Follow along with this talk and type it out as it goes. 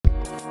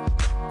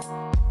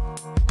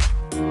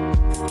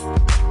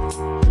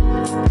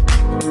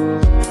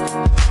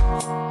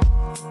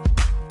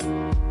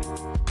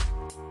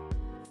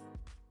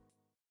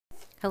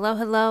Hello,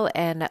 hello,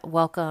 and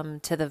welcome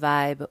to the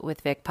Vibe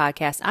with Vic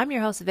podcast. I'm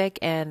your host, Vic,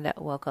 and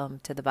welcome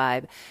to the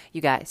Vibe.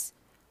 You guys,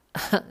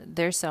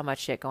 there's so much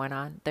shit going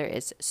on. There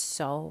is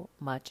so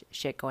much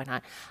shit going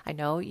on. I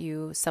know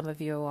some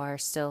of you are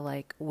still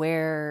like,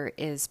 where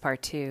is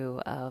part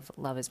 2 of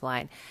Love is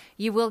Blind?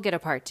 You will get a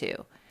part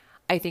 2.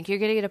 I think you're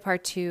going to get a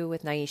part 2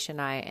 with Naisha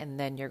and I, and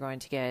then you're going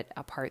to get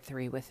a part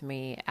 3 with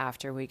me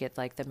after we get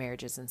like the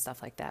marriages and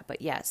stuff like that.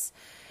 But yes,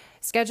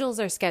 schedules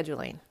are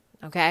scheduling,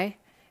 okay?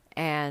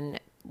 And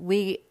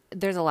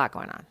there's a lot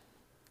going on.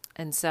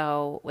 And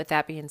so with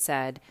that being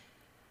said,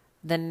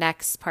 the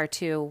next part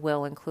 2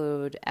 will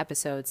include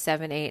episodes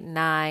 7, 8,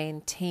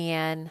 9,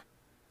 10,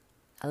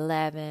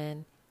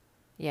 11.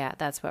 Yeah,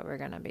 that's what we're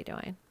going to be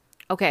doing.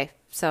 Okay,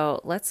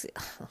 so let's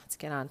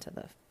get on to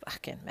the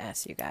fucking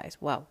mess, you guys.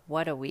 Well,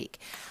 what a week.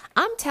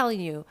 I'm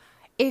telling you,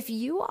 if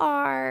you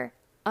are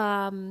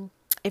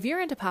if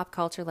you're into pop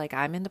culture like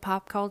I'm into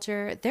pop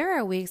culture, there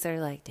are weeks that are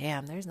like,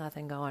 damn, there's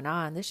nothing going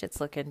on. This shit's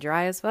looking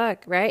dry as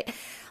fuck, right?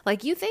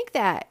 Like you think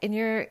that,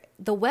 and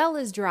the well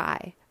is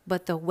dry,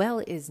 but the well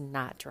is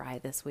not dry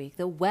this week.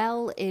 The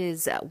well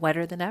is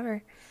wetter than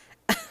ever.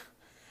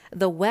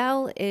 The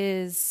well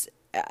is,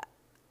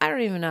 I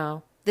don't even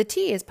know. The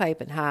tea is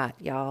piping hot,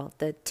 y'all.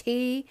 The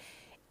tea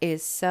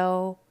is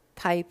so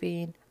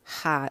piping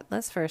hot.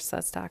 Let's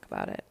talk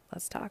about it.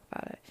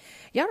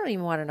 Y'all don't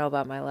even want to know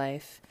about my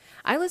life.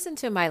 I listened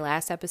to my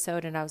last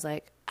episode and I was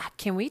like,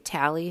 can we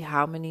tally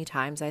how many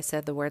times I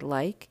said the word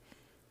like?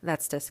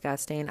 That's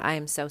disgusting. I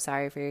am so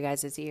sorry for your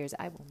guys' ears.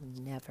 I will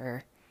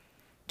never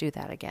do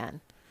that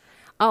again.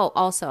 Oh,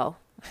 also,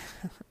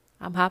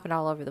 I'm hopping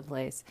all over the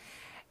place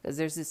because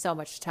there's just so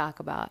much to talk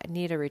about. I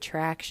need a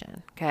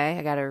retraction. Okay.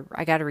 I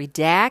gotta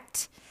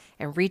redact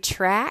and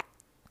retract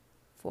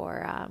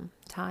for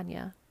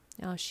Tanya.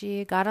 You know,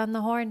 she got on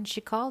the horn and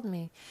she called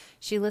me.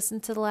 She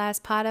listened to the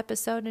last pod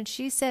episode and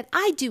she said,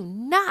 I do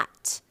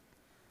not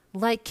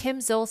like Kim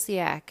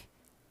Zolciak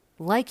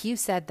like you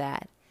said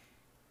that.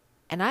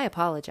 And I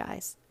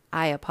apologize.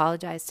 I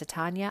apologize to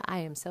Tanya. I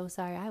am so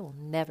sorry. I will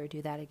never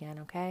do that again,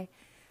 okay?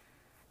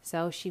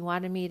 So she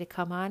wanted me to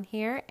come on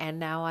here and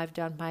now I've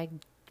done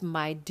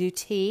my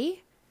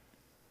duty.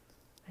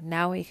 And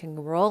now we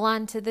can roll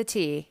on to the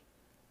tea,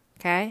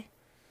 okay?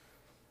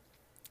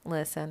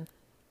 Listen.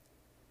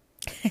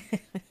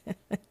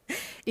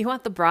 You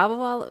want the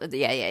Bravo?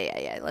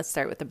 Yeah. Let's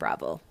start with the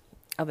Bravo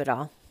of it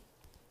all.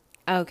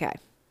 Okay.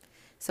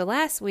 So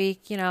last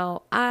week,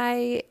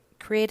 I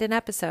create an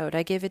episode.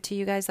 I give it to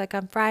you guys like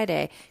on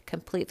Friday.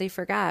 Completely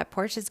forgot.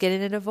 Portia's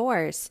getting a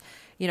divorce.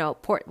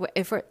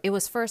 It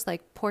was first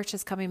like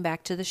Portia's coming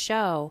back to the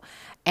show.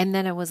 And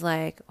then it was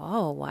like,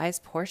 oh, why is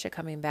Portia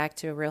coming back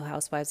to Real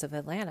Housewives of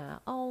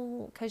Atlanta?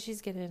 Oh, because she's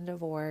getting a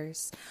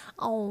divorce.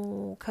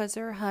 Oh, because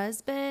her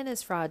husband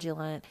is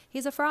fraudulent.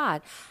 He's a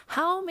fraud.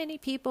 How many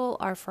people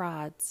are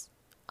frauds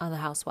on the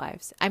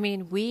Housewives? I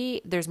mean,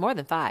 there's more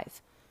than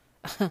 5.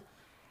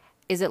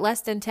 Is it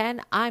less than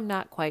 10? I'm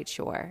not quite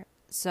sure.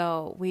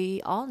 So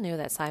we all knew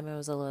that Simon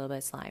was a little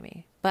bit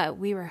slimy, but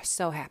we were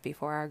so happy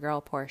for our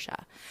girl,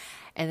 Portia.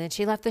 And then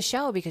she left the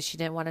show because she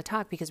didn't want to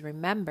talk because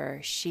remember,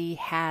 she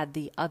had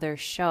the other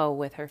show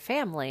with her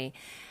family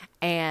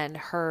and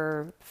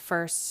her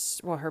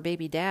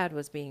baby dad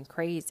was being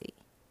crazy,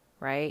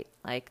 right?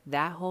 Like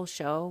that whole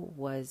show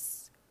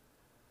was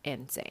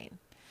insane,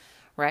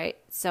 right?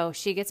 So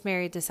she gets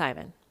married to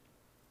Simon.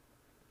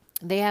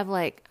 They have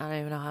like, I don't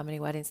even know how many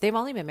weddings. They've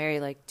only been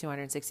married like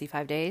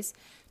 265 days.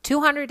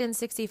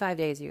 265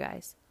 days, you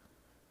guys.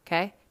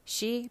 Okay?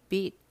 She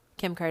beat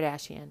Kim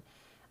Kardashian.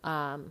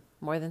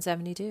 More than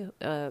 72.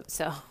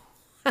 So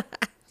I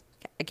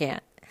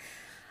can't.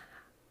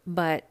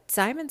 But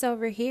Simon's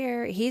over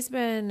here. He's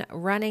been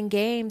running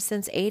games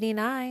since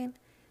 89.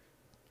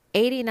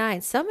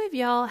 89. Some of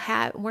y'all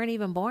weren't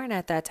even born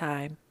at that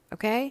time.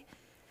 Okay?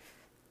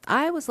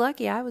 I was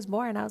lucky. I was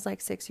born. I was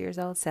like 6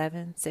 or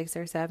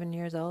 7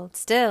 years old.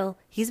 Still,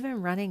 he's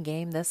been running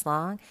game this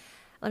long.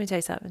 Let me tell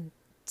you something.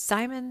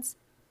 Simon's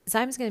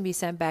going to be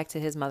sent back to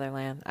his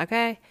motherland.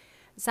 Okay?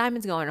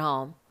 Simon's going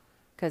home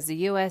because the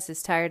U.S.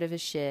 is tired of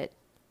his shit.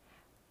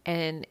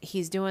 And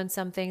he's doing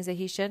some things that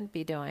he shouldn't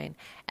be doing.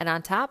 And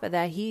on top of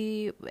that,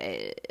 he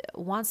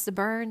wants to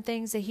burn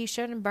things that he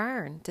shouldn't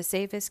burn to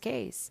save his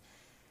case.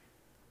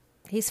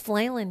 He's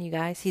flailing, you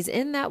guys. He's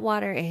in that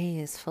water and he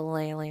is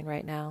flailing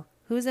right now.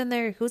 Who's in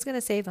there? Who's going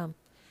to save him?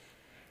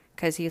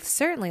 Because he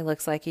certainly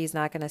looks like he's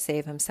not going to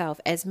save himself.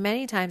 As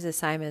many times as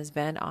Simon has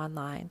been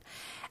online.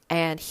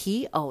 And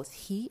he owes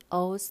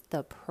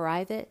the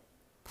private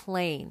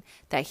plane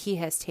that he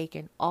has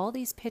taken all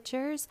these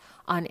pictures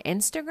on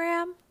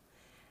Instagram.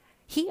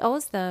 He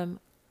owes them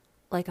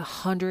like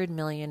 $100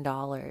 million.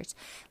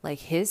 Like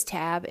his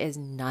tab is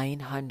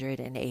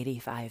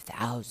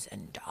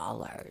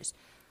 $985,000.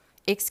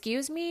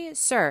 Excuse me,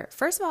 sir.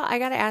 First of all, I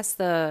got to ask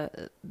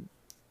the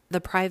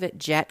private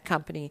jet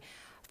company,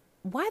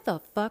 why the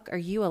fuck are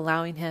you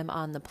allowing him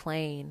on the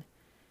plane?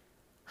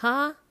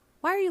 Huh?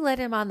 Why are you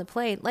letting him on the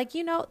plane? Like,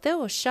 they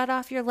will shut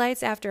off your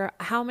lights after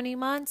how many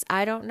months?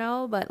 I don't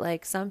know, but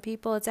like some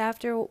people it's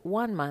after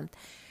 1 month.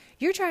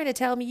 You're trying to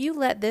tell me you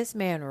let this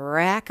man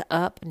rack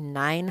up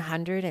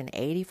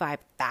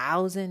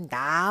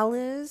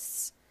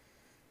 $985,000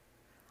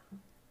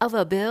 of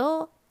a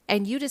bill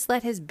and you just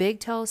let his big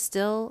toe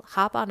still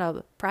hop on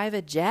a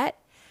private jet?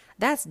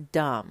 That's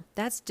dumb.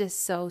 That's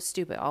just so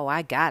stupid. Oh,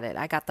 I got it.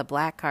 I got the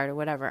black card or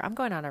whatever. I'm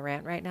going on a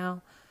rant right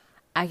now.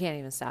 I can't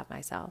even stop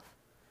myself.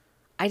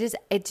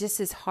 It just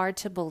is hard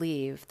to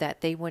believe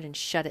that they wouldn't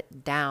shut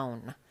it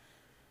down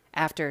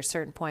after a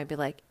certain point. Be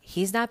like,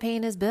 he's not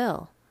paying his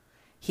bill.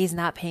 He's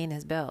not paying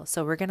his bill.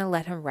 So we're going to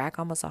let him rack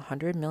almost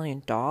 $100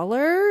 million?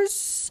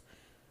 Who's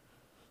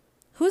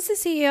the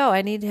CEO?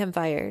 I need him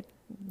fired.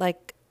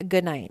 Like,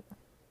 good night.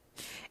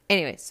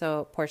 Anyway,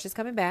 so Portia's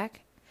coming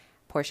back.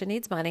 Portia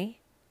needs money.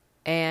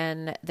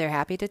 And they're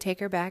happy to take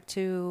her back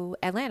to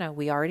Atlanta.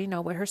 We already know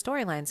what her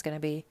storyline's going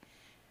to be.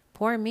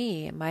 Poor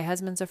me. My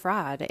husband's a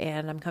fraud.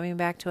 And I'm coming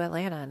back to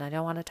Atlanta. And I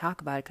don't want to talk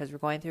about it because we're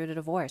going through the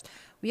divorce.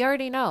 We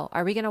already know.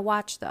 Are we going to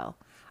watch, though?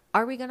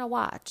 Are we going to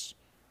watch?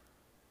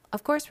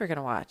 Of course we're going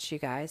to watch, you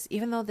guys.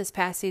 Even though this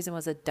past season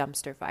was a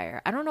dumpster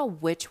fire. I don't know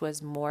which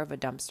was more of a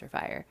dumpster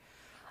fire.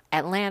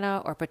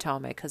 Atlanta or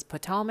Potomac. Because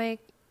Potomac,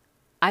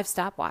 I've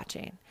stopped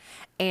watching.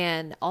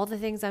 And all the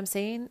things I'm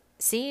seeing,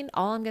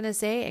 all I'm going to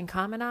say and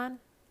comment on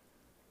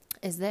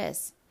is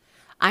this.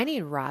 I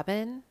need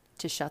Robin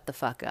to shut the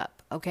fuck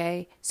up,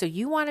 okay? So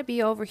you want to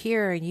be over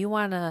here and you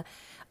want to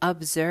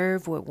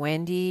observe what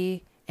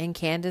Wendy and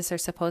Candace are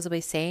supposedly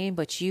saying,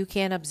 but you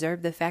can't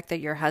observe the fact that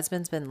your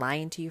husband's been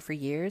lying to you for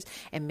years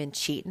and been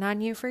cheating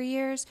on you for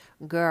years?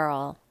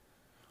 Girl,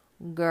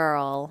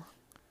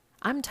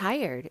 I'm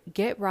tired.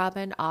 Get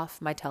Robin off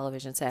my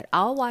television set.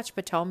 I'll watch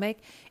Potomac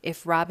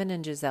if Robin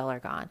and Giselle are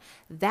gone.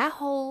 That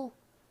whole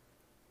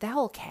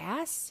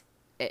cast,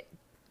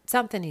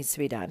 something needs to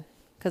be done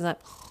because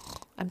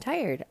I'm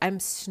tired. I'm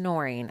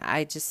snoring.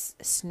 I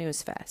just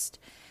snooze fest.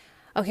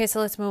 Okay,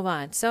 so let's move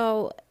on.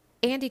 So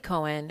Andy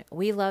Cohen,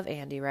 we love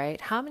Andy,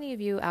 right? How many of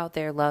you out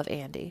there love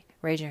Andy?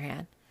 Raise your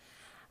hand.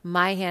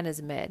 My hand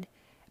is mid.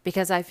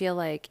 Because I feel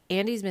like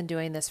Andy's been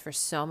doing this for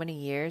so many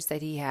years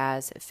that he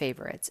has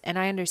favorites. And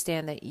I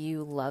understand that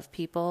you love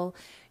people,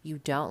 you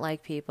don't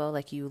like people,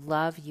 like you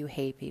love, you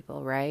hate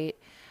people, right?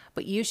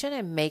 But you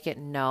shouldn't make it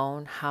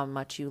known how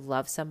much you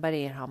love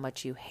somebody and how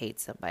much you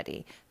hate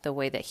somebody the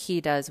way that he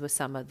does with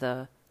some of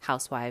the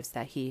housewives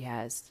that he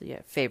has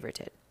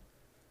favorited.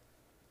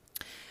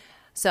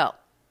 So,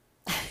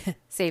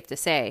 safe to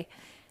say,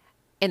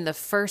 in the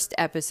first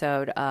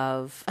episode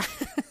of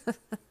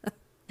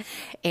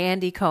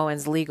Andy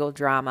Cohen's legal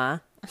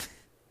drama,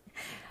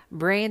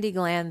 Brandi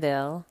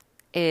Glanville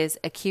is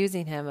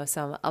accusing him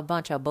of a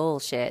bunch of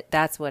bullshit.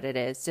 That's what it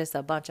is, just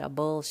a bunch of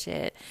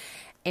bullshit.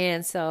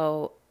 And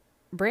so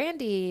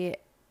Brandi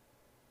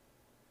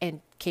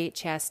and Kate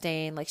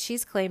Chastain, like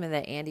she's claiming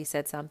that Andy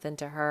said something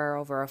to her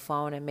over a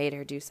phone and made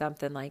her do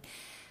something like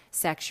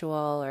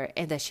sexual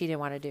and that she didn't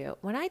want to do.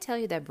 When I tell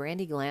you that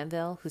Brandi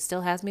Glanville, who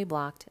still has me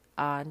blocked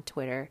on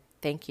Twitter,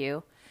 thank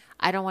you.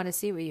 I don't want to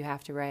see what you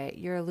have to write.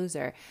 You're a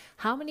loser.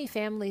 How many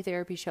family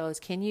therapy shows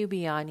can you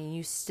be on and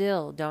you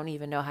still don't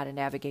even know how to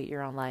navigate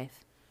your own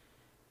life?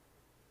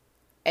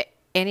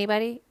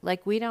 Anybody?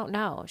 Like, we don't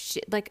know.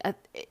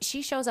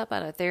 She shows up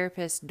on a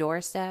therapist's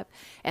doorstep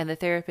and the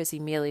therapist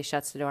immediately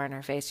shuts the door in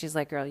her face. She's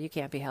like, girl, you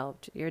can't be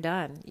helped. You're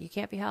done. You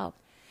can't be helped.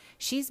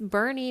 She's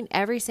burning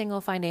every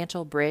single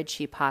financial bridge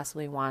she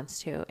possibly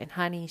wants to. And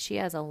honey, she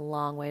has a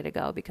long way to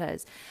go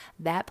because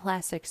that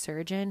plastic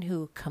surgeon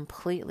who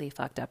completely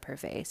fucked up her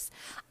face.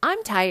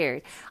 I'm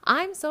tired.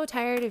 I'm so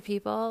tired of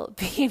people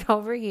being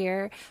over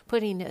here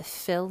putting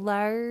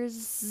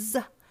fillers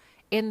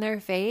in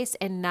their face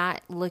and not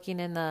looking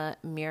in the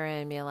mirror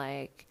and be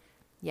like,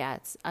 yeah,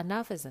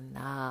 enough is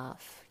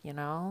enough, you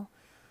know?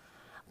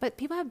 But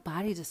people have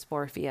body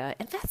dysmorphia,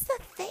 and that's the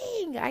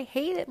thing. I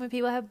hate it when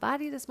people have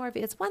body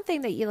dysmorphia. It's one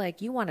thing that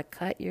you want to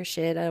cut your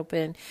shit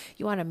open.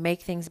 You want to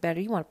make things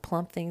better. You want to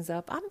plump things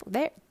up. I'm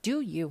there.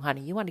 Do you,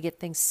 honey? You want to get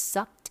things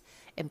sucked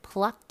and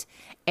plucked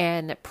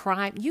and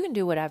primed. You can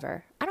do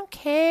whatever. I don't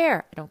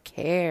care. I don't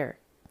care.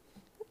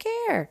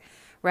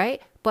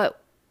 Right? But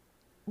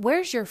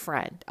where's your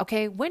friend?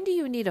 Okay. When do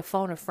you need to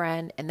phone a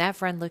friend and that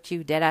friend looks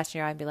you dead ass in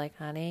your eye and be like,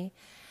 honey,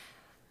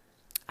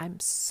 I'm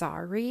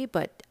sorry,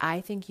 but I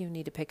think you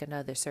need to pick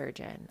another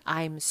surgeon.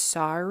 I'm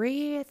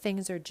sorry,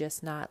 things are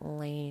just not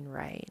laying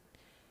right.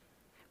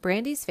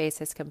 Brandi's face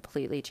has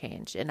completely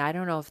changed, and I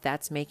don't know if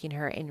that's making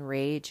her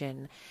enrage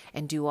and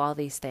do all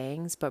these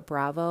things, but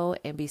Bravo,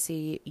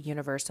 NBC,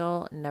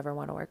 Universal never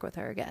want to work with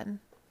her again.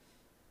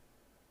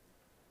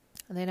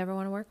 They never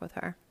want to work with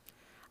her.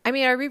 I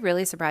mean, are we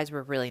really surprised?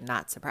 We're really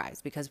not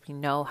surprised because we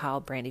know how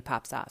Brandi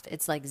pops off.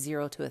 It's like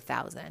 0 to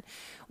 1,000.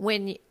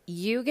 When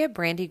you get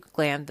Brandi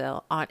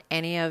Glanville on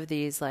any of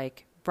these,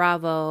 like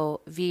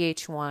Bravo,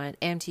 VH1,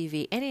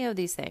 MTV, any of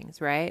these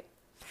things, right?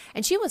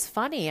 And she was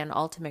funny on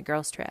Ultimate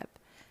Girls Trip.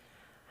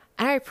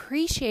 And I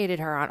appreciated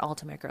her on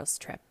Ultimate Girls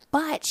Trip.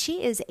 But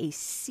she is a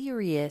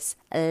serious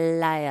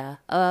liability.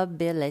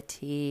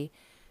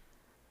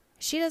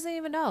 She doesn't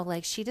even know.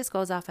 Like, she just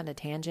goes off on a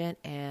tangent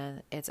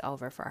and it's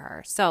over for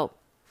her. So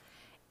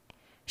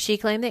She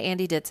claimed that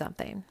Andy did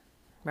something,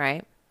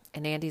 right?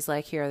 And Andy's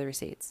like, here are the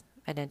receipts.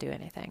 I didn't do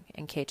anything.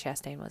 And Kate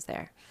Chastain was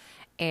there.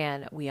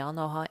 And we all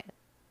know how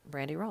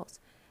Brandy rolls.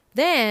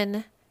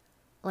 Then,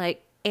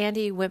 like,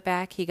 Andy went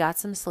back. He got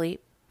some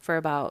sleep for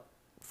about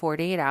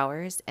 48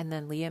 hours. And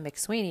then Leah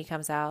McSweeney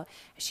comes out.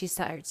 She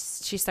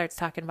starts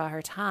talking about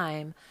her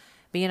time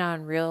being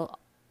on Real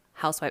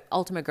Housewife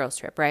Ultimate Girls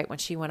Trip, right? When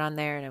she went on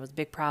there and it was a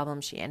big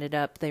problem.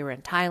 They were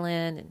in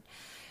Thailand and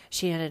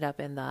she ended up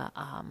in the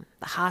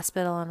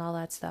hospital and all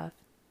that stuff.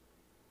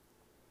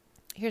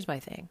 Here's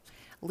my thing.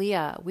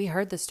 Leah, we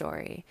heard the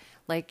story.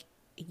 Like,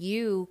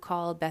 you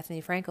called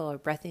Bethany Frankel, or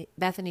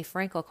Bethany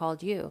Frankel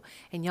called you,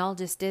 and y'all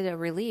just did a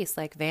release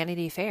like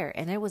Vanity Fair,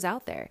 and it was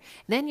out there.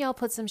 And then y'all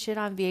put some shit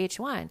on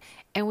VH1,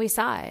 and we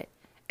saw it.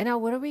 And now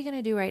what are we going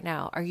to do right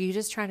now? Are you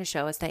just trying to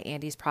show us that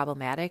Andy's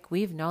problematic?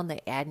 We've known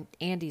that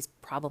Andy's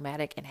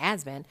problematic and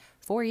has been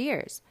for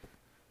years.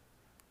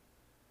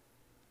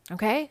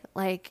 Okay?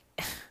 Like,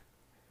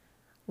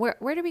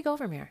 where do we go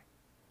from here?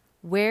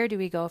 Where do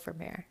we go from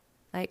here?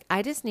 Like,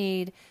 I just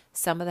need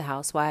some of the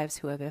housewives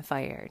who have been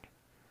fired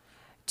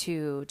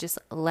to just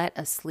let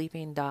a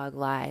sleeping dog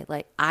lie.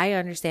 Like, I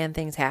understand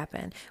things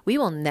happen. We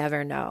will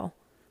never know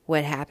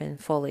what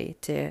happened fully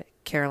to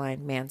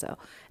Caroline Manzo.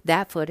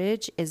 That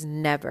footage is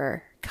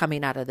never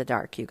coming out of the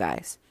dark, you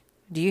guys.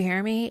 Do you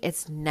hear me?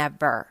 It's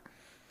never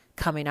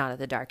coming out of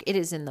the dark. It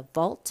is in the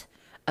vault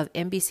of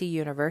NBC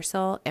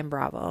Universal and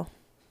Bravo.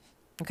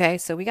 Okay,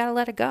 so we got to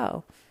let it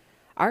go.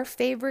 Our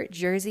favorite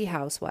Jersey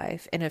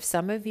housewife, and if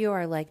some of you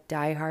are like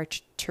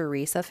diehard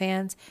Teresa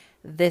fans,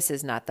 this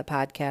is not the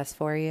podcast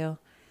for you,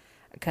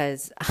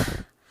 because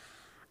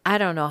I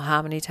don't know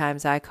how many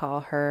times I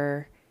call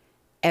her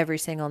every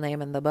single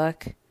name in the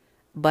book,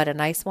 but a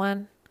nice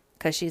one,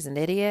 because she's an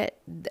idiot.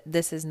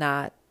 This is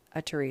not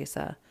a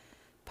Teresa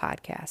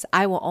podcast.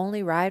 I will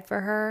only ride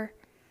for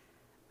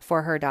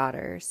her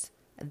daughters.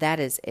 That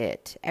is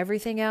it.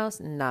 Everything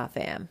else, nah,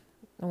 fam.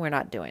 We're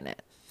not doing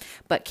it.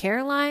 But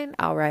Caroline,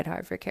 I'll ride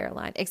hard for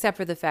Caroline, except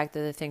for the fact that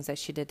the things that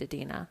she did to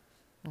Dina.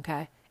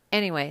 Okay.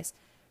 Anyways,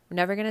 we're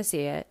never going to see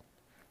it.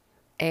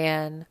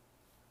 And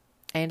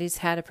Andy's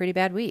had a pretty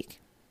bad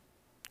week.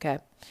 Okay.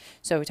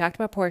 So we talked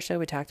about Portia.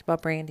 We talked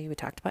about Brandy. We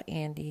talked about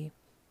Andy.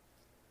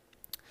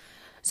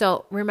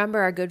 So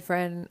remember our good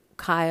friend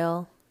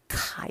Kyle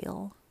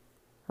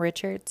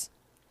Richards?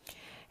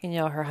 And,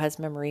 her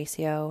husband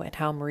Mauricio, and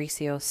how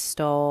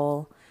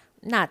Mauricio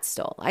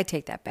I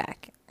take that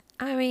back.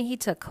 I mean, he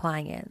took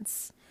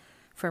clients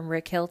from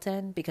Rick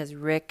Hilton because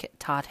Rick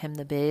taught him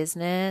the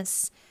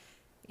business.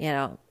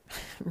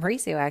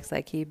 Mauricio acts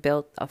like he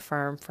built a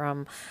firm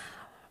from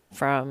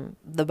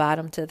the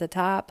bottom to the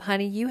top.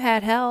 Honey, you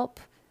had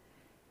help.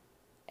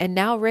 And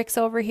now Rick's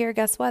over here.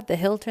 Guess what? The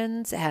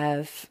Hiltons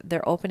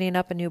they're opening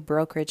up a new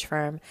brokerage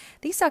firm.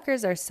 These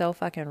suckers are so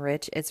fucking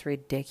rich. It's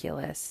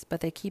ridiculous.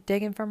 But they keep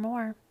digging for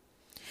more.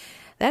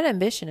 That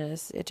ambition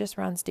it just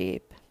runs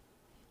deep.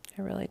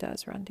 It really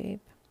does run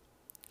deep.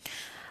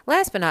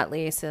 Last but not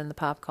least in the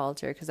pop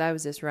culture, because I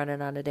was just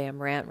running on a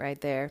damn rant right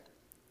there,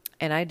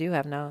 and I do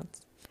have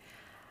notes.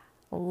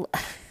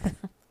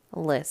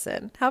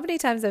 Listen. How many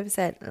times have I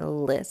said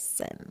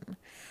listen?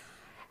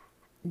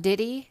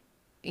 Diddy,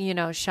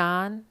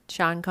 Sean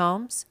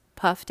Combs,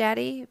 Puff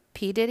Daddy,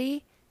 P.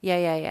 Diddy. Yeah.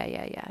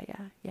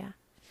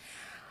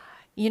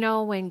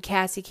 When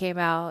Cassie came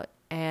out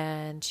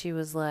and she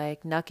was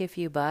like, "Nuck if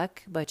you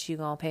buck, but you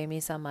gonna pay me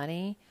some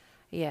money."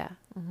 Yeah.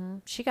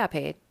 She got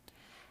paid.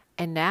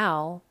 And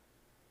now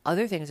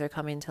other things are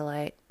coming to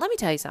light. Let me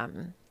tell you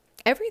something.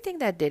 Everything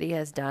that Diddy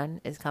has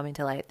done is coming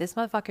to light. This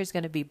motherfucker's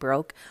going to be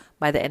broke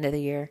by the end of the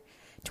year.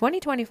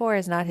 2024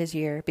 is not his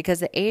year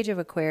because the age of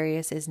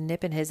Aquarius is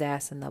nipping his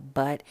ass in the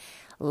butt,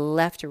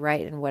 left,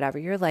 right, and whatever.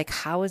 You're like,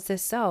 how is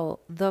this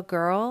so? The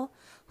girl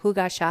who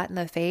got shot in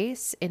the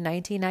face in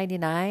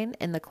 1999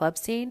 in the club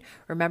scene,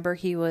 remember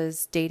he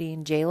was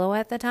dating J-Lo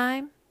at the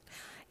time?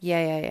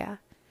 Yeah.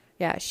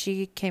 Yeah,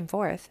 she came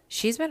forth.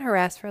 She's been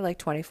harassed for like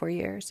 24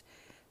 years.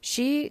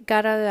 She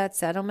got out of that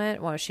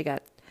settlement. Well,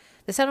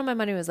 the settlement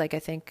money was like, I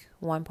think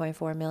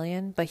 1.4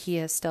 million, but he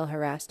has still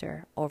harassed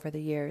her over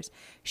the years.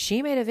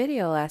 She made a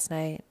video last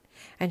night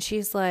and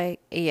she's like,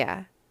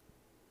 yeah,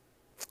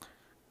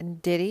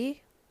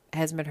 Diddy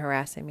has been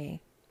harassing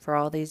me for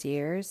all these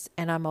years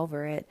and I'm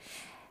over it.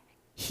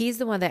 He's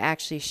the one that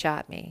actually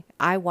shot me.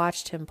 I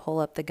watched him pull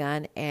up the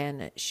gun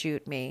and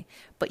shoot me.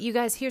 But you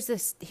guys, here's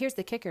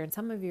the kicker. And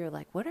some of you are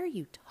like, what are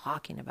you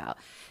talking about?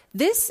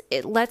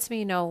 It lets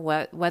me know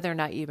whether or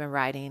not you've been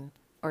riding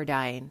or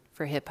dying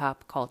for hip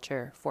hop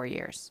culture for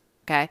years.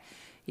 Okay.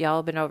 Y'all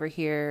have been over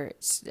here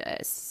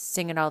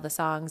singing all the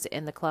songs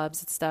in the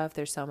clubs and stuff.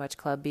 There's so much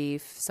club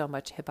beef, so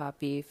much hip hop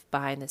beef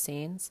behind the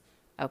scenes.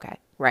 Okay.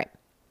 Right.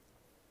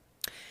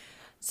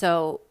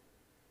 So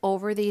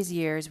over these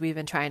years, we've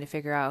been trying to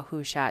figure out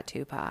who shot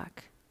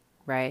Tupac,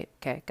 right?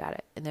 Okay, got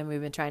it. And then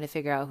we've been trying to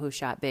figure out who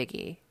shot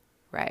Biggie,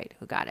 right?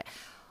 Who got it?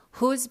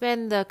 Who's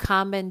been the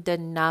common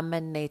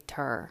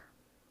denominator?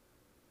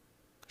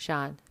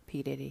 Sean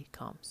P. Diddy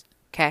Combs.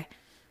 Okay.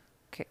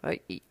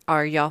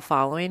 Are y'all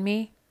following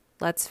me?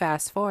 let's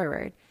fast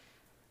forward.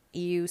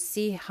 You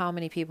see how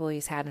many people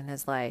he's had in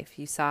his life.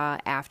 You saw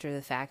after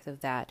the fact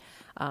of that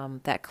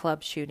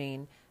club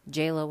shooting,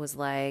 J-Lo was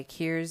like,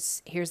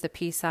 here's the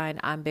peace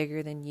sign. I'm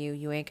bigger than you.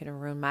 You ain't going to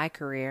ruin my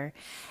career.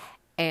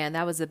 And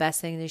that was the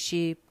best thing that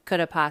she could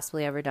have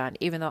possibly ever done,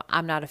 even though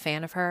I'm not a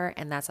fan of her.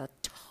 And that's a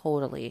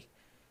totally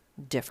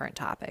different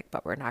topic,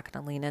 but we're not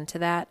going to lean into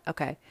that.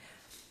 Okay.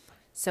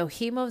 So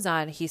he moves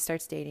on. He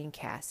starts dating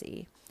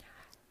Cassie.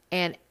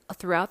 And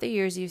throughout the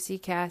years, you see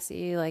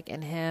Cassie like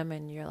in him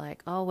and you're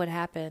like, oh, what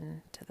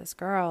happened to this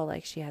girl?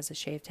 Like she has a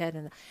shaved head,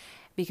 and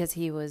because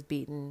he was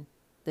beating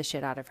the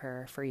shit out of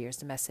her for years,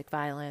 domestic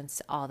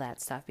violence, all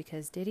that stuff,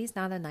 because Diddy's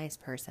not a nice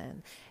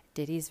person.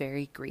 Diddy's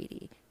very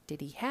greedy.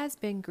 Diddy has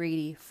been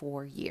greedy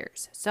for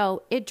years.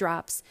 So it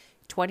drops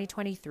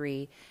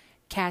 2023.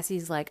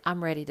 Cassie's like,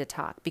 I'm ready to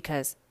talk,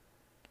 because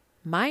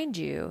mind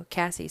you,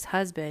 Cassie's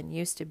husband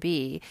used to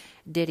be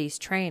Diddy's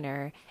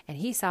trainer, and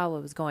he saw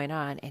what was going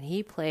on, and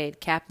he played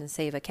Captain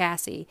Save a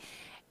Cassie,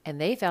 and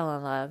they fell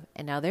in love,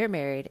 and now they're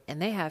married,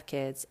 and they have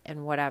kids,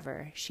 and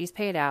whatever. She's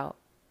paid out.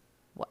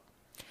 What?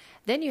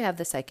 Then you have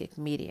the psychic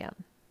medium,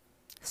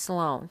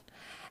 Sloan,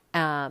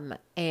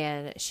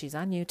 and she's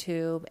on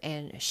YouTube,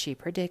 and she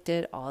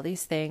predicted all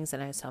these things,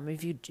 and some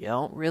of you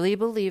don't really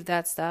believe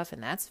that stuff,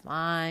 and that's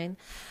fine.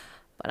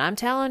 But I'm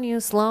telling you,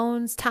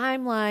 Sloane's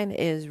timeline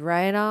is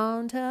right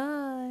on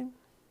time.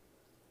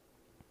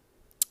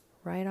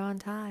 Right on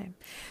time.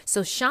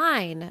 So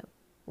Shine,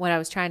 what I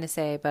was trying to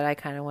say, but I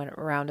kind of went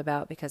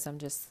roundabout because I'm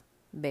just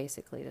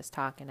basically just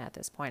talking at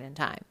this point in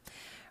time.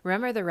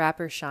 Remember the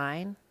rapper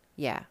Shine?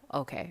 Yeah,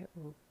 okay.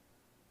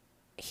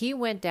 He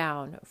went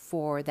down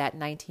for that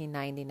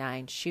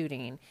 1999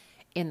 shooting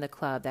in the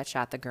club that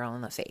shot the girl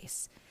in the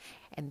face.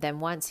 And then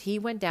once he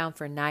went down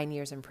for 9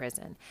 years in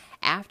prison.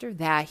 After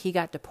that, he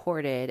got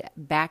deported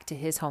back to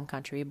his home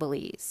country,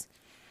 Belize.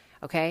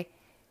 Okay?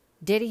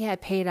 Diddy had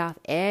paid off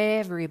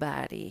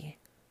everybody.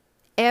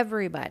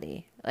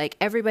 Everybody. Like,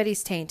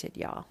 everybody's tainted,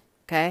 y'all.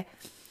 Okay?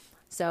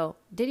 So,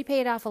 Diddy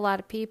paid off a lot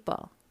of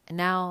people. And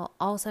now,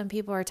 all of a sudden,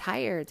 people are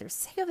tired. They're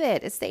sick of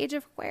it. It's the age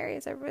of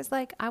Aquarius. Everybody's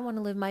like, I want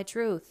to live my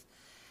truth.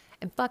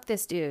 And fuck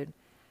this dude.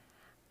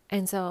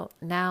 And so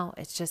now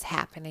it's just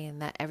happening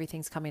that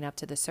everything's coming up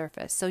to the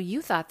surface. So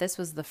you thought this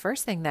was the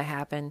first thing that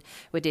happened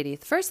with Diddy.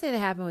 The first thing that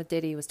happened with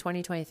Diddy was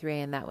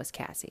 2023, and that was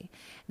Cassie.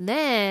 And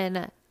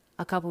then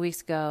a couple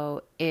weeks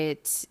ago,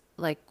 it's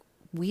like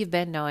we've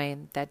been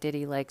knowing that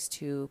Diddy likes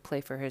to play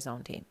for his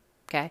own team.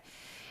 Okay.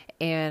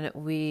 And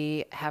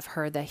we have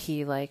heard that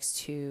he likes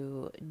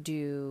to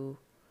do,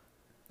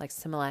 likes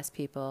to molest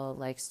people,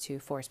 likes to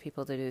force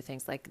people to do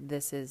things like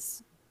this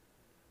is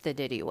the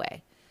Diddy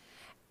way.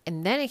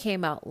 And then it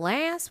came out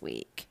last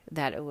week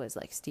that it was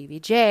like Stevie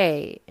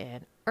J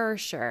and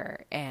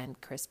Usher and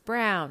Chris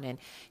Brown and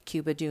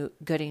Cuba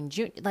Gooding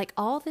Jr. Like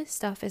all this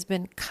stuff has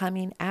been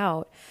coming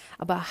out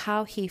about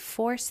how he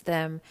forced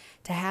them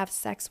to have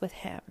sex with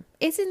him.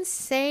 It's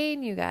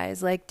insane, you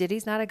guys. Like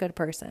Diddy's not a good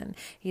person.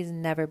 He's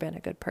never been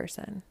a good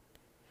person.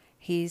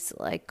 He's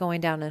like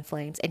going down in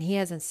flames, and he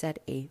hasn't said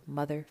a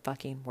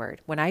motherfucking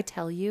word. When I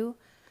tell you,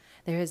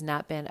 there has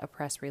not been a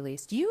press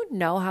release. Do you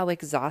know how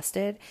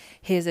exhausted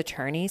his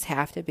attorneys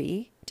have to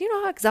be? Do you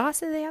know how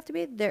exhausted they have to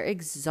be? They're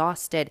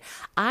exhausted.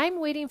 I'm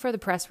waiting for the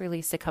press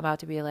release to come out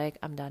to be like,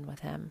 I'm done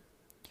with him.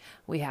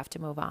 We have to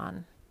move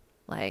on.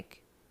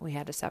 Like, we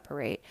had to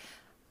separate.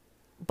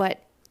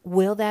 But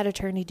will that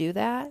attorney do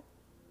that?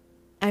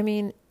 I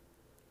mean,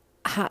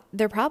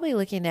 they're probably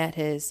looking at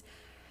his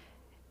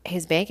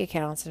bank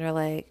accounts and they're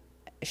like,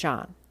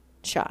 Sean,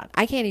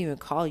 I can't even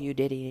call you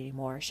Diddy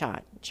anymore. Sean,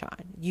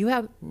 you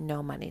have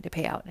no money to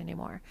pay out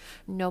anymore.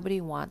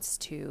 Nobody wants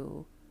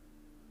to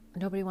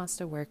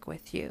work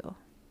with you.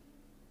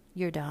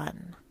 You're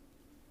done.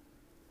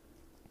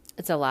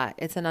 It's a lot.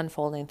 It's an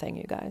unfolding thing,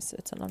 you guys.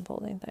 It's an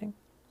unfolding thing.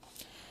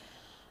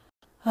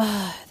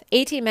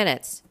 18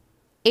 minutes.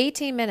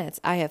 18 minutes.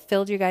 I have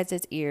filled you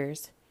guys'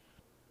 ears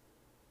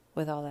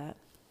with all that.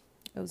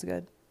 It was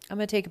good. I'm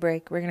going to take a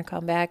break. We're going to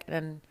come back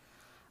and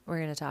we're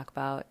going to talk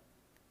about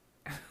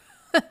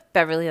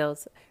Beverly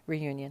Hills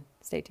reunion.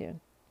 Stay tuned.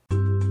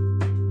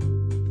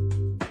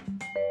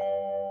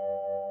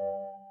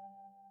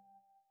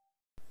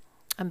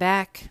 I'm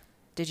back.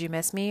 Did you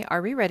miss me?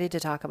 Are we ready to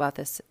talk about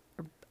this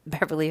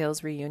Beverly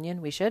Hills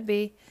reunion? We should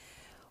be.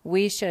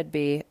 We should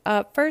be.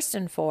 First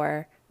and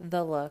for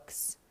the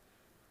looks.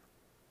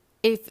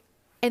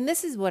 And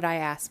this is what I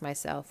asked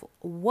myself.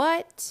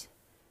 What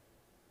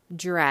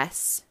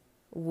dress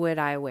would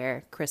I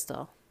wear?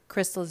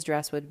 Crystal's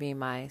dress would be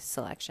my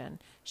selection.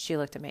 She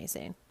looked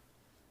amazing.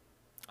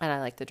 And I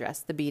like the dress.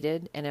 The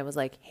beaded. And it was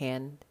like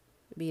hand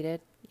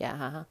beaded.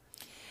 Yeah.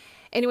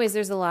 Anyways,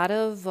 there's a lot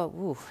of,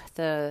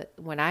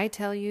 when I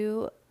tell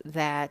you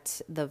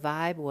that the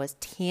vibe was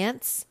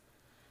tense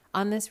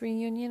on this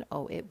reunion,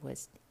 it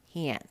was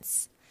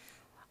tense.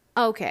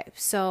 Okay,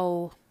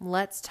 so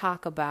let's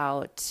talk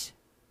about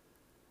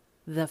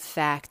the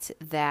fact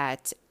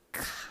that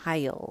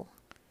Kyle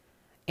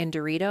and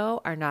Dorito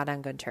are not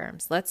on good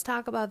terms. Let's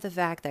talk about the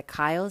fact that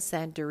Kyle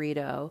sent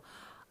Dorito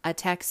a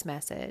text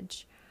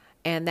message.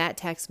 And that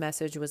text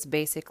message was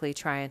basically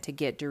trying to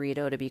get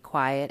Dorito to be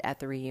quiet at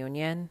the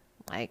reunion.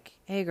 Like,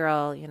 hey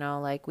girl,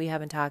 like we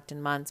haven't talked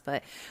in months,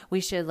 but we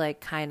should like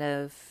kind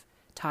of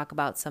talk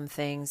about some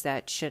things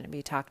that shouldn't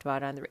be talked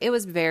about it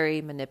was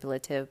very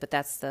manipulative, but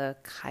that's the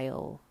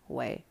Kyle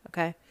way.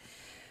 Okay.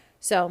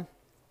 So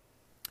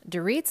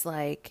Dorit's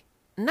like,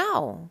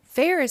 no,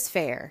 fair is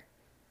fair.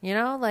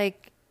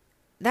 Like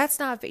that's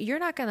not,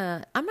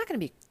 I'm not going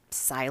to be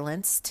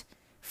silenced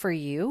for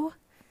you.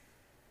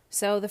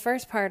 So the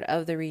first part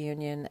of the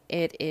reunion,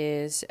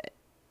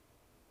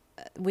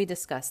 we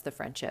discussed the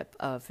friendship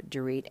of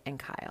Dorit and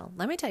Kyle.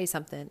 Let me tell you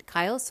something.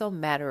 Kyle's so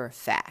matter of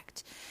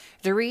fact.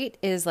 Dorit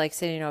is like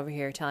sitting over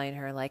here telling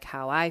her like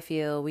how I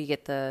feel. We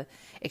get the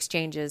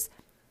exchanges.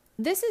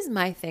 This is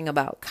my thing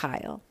about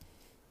Kyle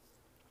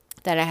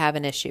that I have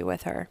an issue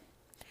with her.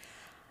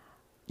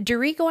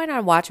 Dorit going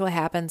on Watch What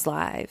Happens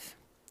Live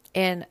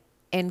and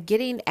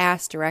getting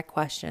asked direct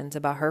questions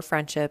about her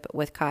friendship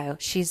with Kyle,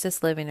 she's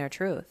just living her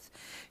truth.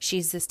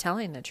 She's just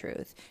telling the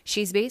truth.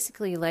 She's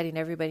basically letting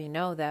everybody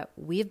know that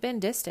we've been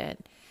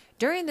distant.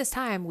 During this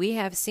time, we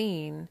have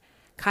seen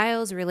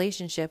Kyle's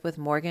relationship with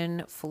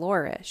Morgan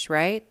flourish,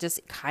 right?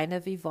 Just kind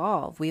of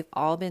evolve. We've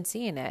all been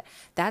seeing it.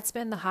 That's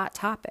been the hot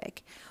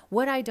topic.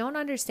 What I don't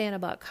understand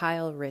about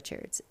Kyle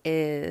Richards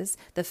is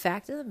the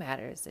fact of the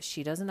matter is that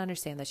she doesn't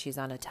understand that she's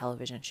on a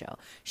television show.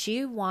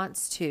 She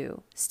wants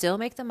to still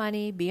make the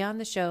money, be on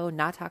the show,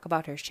 not talk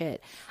about her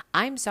shit.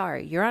 I'm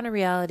sorry, you're on a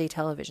reality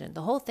television.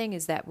 The whole thing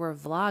is that we're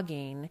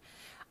vlogging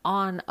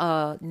on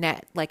a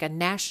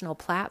national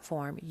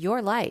platform,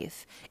 your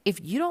life. If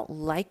you don't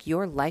like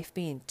your life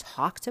being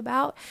talked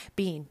about,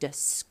 being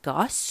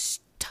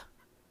discussed,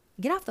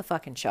 get off the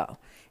fucking show.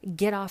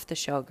 Get off the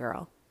show,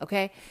 girl.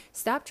 Okay?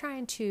 Stop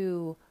trying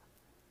to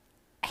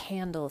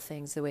handle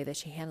things the way that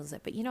she handles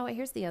it. But you know what?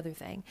 Here's the other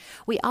thing.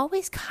 We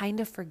always kind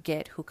of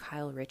forget who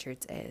Kyle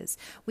Richards is.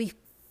 We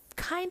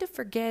kind of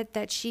forget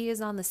that she is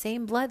on the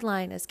same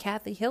bloodline as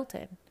Kathy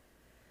Hilton.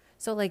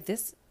 So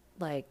this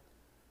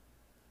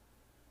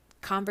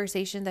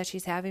conversation that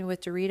she's having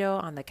with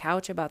Dorito on the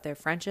couch about their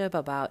friendship,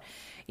 about,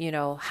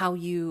 how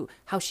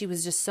she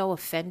was just so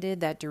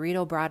offended that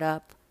Dorito brought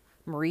up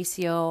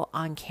Mauricio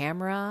on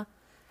camera,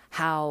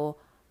 how,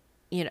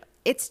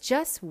 it's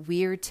just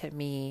weird to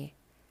me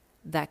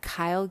that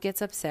Kyle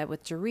gets upset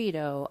with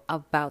Dorito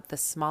about the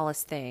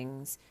smallest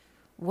things.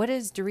 What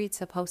is Dorit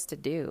supposed to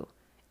do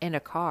in a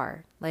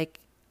car?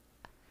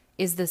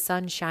 Is the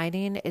sun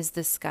shining? Is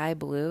the sky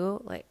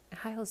blue?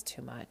 Kyle's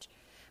too much.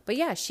 But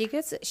yeah, she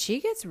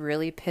gets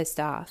really pissed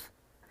off.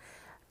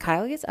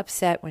 Kyle gets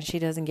upset when she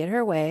doesn't get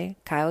her way.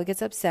 Kyle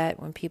gets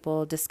upset when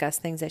people discuss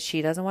things that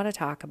she doesn't want to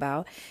talk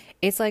about.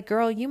 It's like,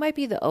 girl, you might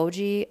be the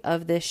OG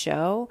of this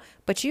show,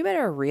 but you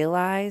better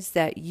realize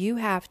that you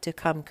have to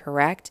come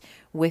correct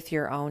with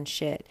your own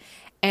shit.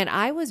 And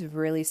I was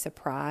really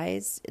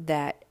surprised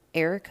that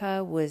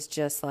Erica was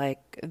just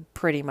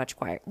pretty much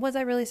quiet. Was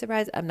I really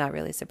surprised? I'm not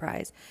really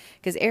surprised.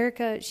 Because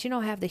Erica, she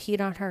don't have the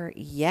heat on her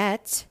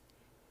yet.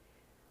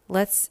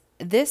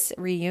 This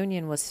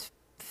reunion was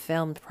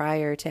filmed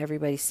prior to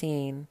everybody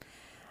seeing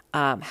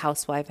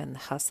Housewife and the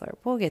Hustler.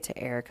 We'll get to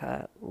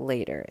Erica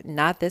later.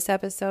 Not this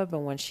episode, but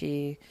when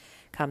she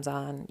comes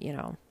on,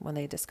 when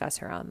they discuss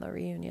her on the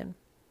reunion.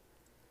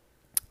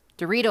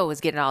 Dorito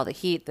was getting all the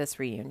heat this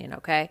reunion,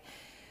 okay?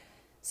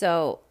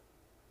 So,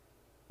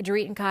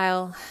 Dorit and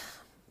Kyle,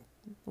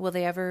 will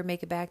they ever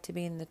make it back to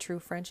being the true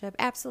friendship?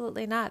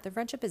 Absolutely not. The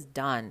friendship is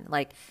done.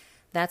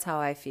 That's how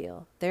I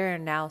feel. They are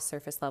now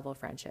surface level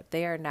friendship.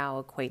 They are now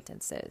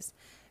acquaintances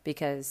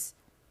because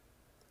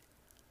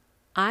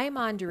I'm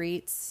on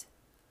Dorit's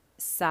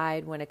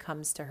side when it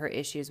comes to her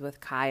issues with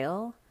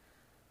Kyle,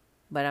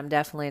 but I'm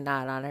definitely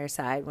not on her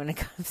side when it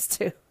comes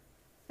to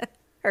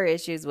her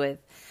issues with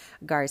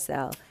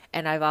Garcelle.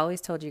 And I've always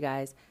told you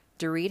guys,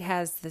 Dorit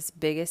has this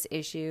biggest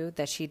issue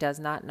that she does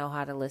not know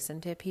how to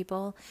listen to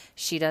people.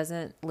 She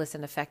doesn't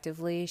listen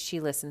effectively. She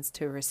listens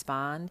to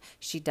respond.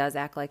 She does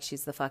act like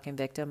she's the fucking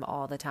victim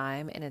all the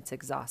time, and it's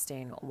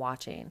exhausting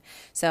watching.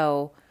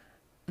 So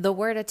the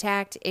word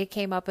attacked, it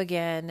came up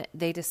again.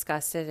 They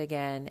discussed it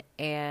again,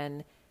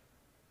 and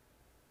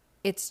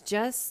it's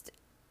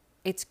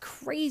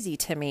crazy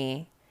to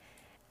me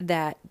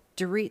that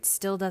Dorit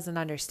still doesn't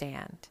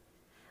understand.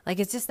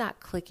 It's just not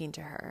clicking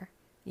to her,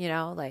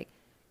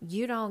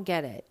 you don't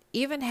get it.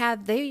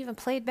 They even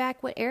played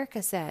back what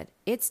Erica said.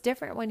 It's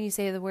different when you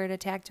say the word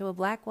attack to a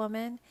black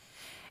woman.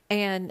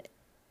 And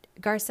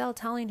Garcelle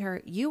telling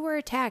her, you were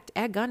attacked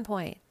at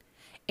gunpoint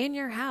in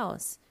your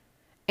house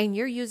and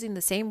you're using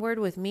the same word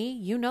with me.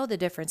 You know the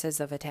differences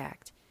of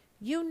attacked.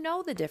 You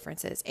know the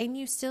differences and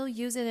you still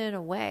use it in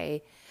a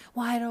way.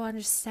 Well, I don't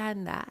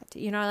understand that.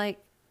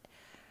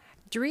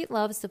 Dorit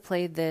loves to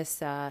play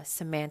this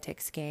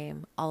semantics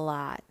game a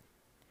lot.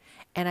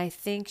 And I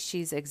think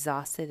she's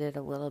exhausted it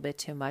a little bit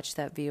too much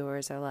that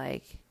viewers are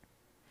like,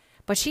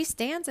 but she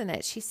stands in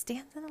it. She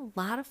stands in a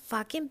lot of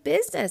fucking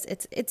business.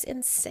 It's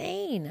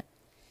insane.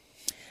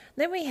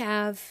 Then we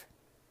have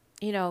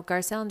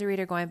Garcelle and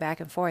Dorita going back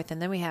and forth.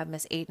 And then we have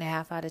Miss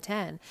 8.5 out of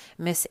 10.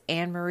 Miss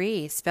Anne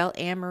Marie, spelled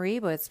Anne Marie,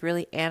 but it's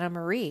really Anna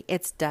Marie.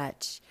 It's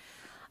Dutch.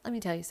 Let me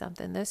tell you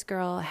something. This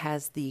girl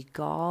has the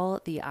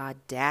gall, the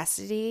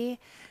audacity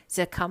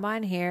to come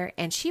on here.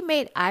 And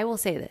I will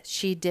say this,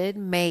 she did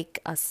make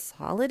a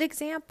solid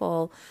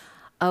example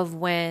of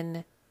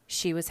when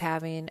she was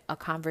having a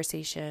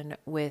conversation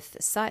with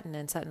Sutton,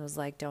 and Sutton was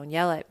like, don't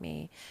yell at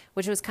me,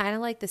 which was kind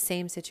of like the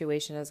same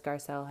situation as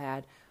Garcelle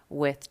had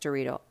with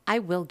Dorito. I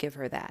will give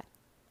her that.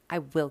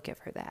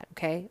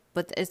 Okay.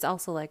 But it's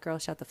also like, girl,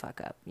 shut the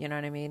fuck up. You know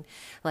what I mean?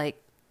 Like,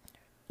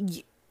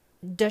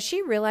 does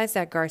she realize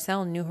that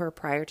Garcelle knew her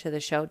prior to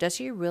the show? Does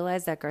she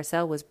realize that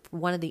Garcelle was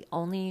one of the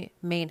only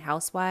main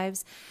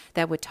housewives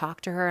that would talk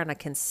to her on a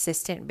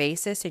consistent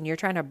basis, and you're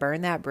trying to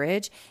burn that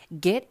bridge?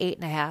 Get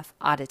 8.5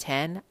 out of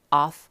 10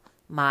 off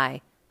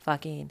my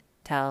fucking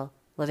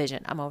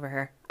television. I'm over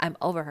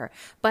her.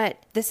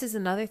 But this is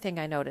another thing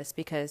I noticed,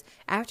 because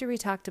after we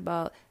talked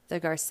about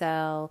the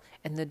Garcelle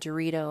and the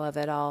Dorito of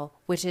it all,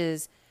 which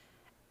is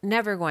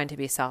never going to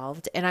be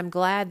solved, and I'm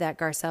glad that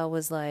Garcelle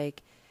was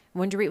like,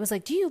 when Dorit was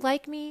like, do you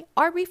like me?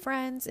 Are we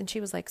friends? And she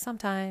was like,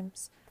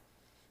 sometimes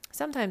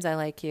I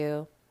like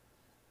you.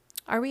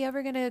 Are we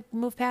ever going to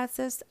move past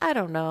this? I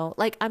don't know.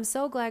 Like, I'm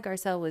so glad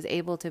Garcelle was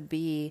able to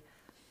be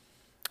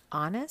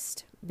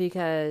honest,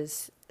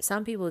 because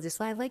some people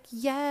just like,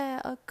 yeah,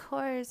 of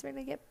course, we're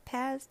going to get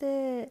past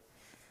it.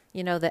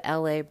 The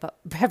LA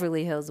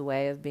Beverly Hills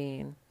way of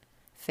being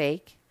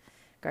fake.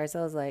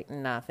 Garcelle's like,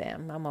 nah,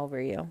 fam, I'm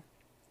over you.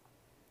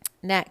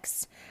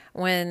 Next,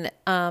 when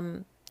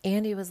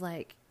Andy was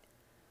like,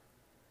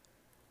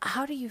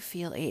 how do you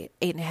feel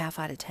 8.5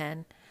 out of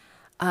 10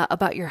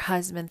 about your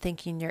husband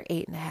thinking you're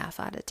 8.5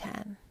 out of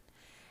 10?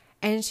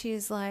 And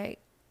she's like,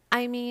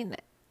 I mean,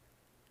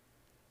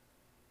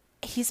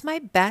 he's my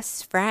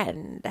best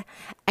friend.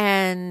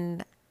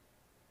 And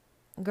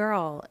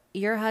girl,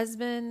 your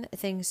husband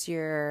thinks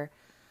you're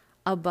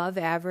above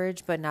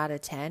average, but not a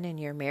 10, and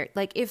you're married.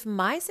 Like, if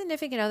my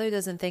significant other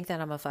doesn't think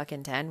that I'm a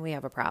fucking 10, we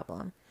have a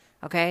problem.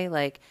 Okay.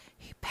 Like,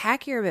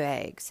 pack your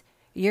bags.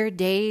 Your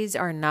days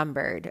are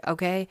numbered.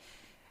 Okay.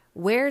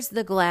 Where's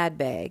the glad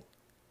bag?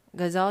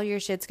 Because all your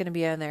shit's going to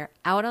be on there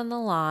out on the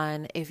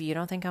lawn if you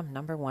don't think I'm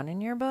number one in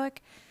your book.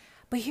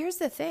 But here's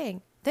the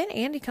thing. Then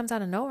Andy comes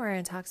out of nowhere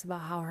and talks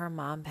about how her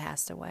mom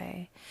passed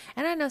away.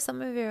 And I know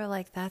some of you are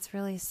like, that's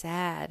really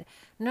sad.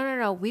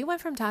 No. We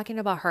went from talking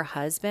about her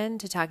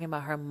husband to talking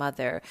about her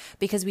mother,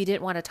 because we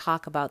didn't want to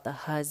talk about the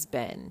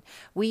husband.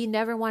 We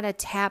never want to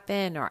tap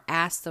in or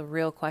ask the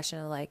real question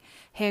of like,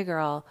 hey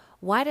girl,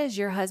 why does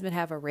your husband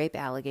have a rape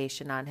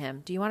allegation on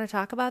him? Do you want to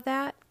talk about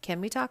that?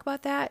 Can we talk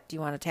about that? Do you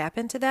want to tap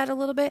into that a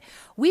little bit?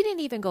 We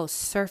didn't even go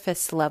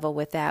surface level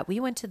with that. We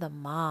went to the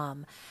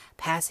mom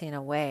passing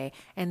away.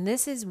 And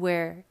this is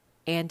where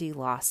Andy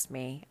lost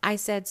me. I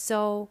said,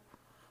 so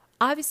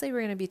obviously we're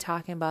going to be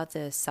talking about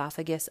the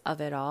esophagus of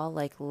it all,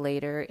 like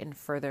later and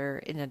further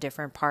in a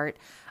different part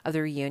of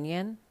the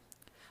reunion.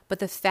 But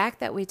the fact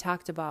that we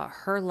talked about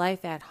her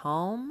life at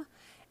home,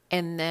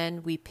 and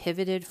then we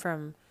pivoted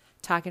from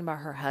talking about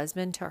her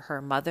husband to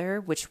her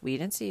mother, which we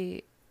didn't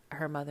see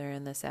her mother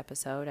in this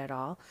episode at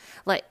all.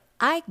 Like,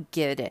 I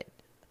get it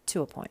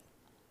to a point.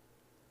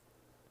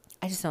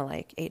 I just don't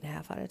like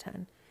 8.5 out of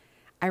 10.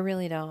 I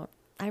really don't.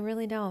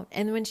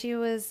 And when she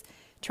was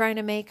trying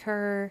to make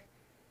her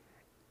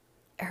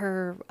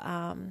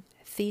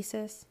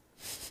thesis,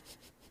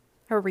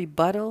 her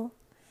rebuttal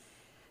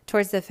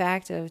towards the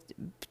fact of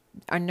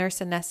a nurse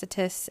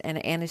anesthetist and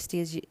an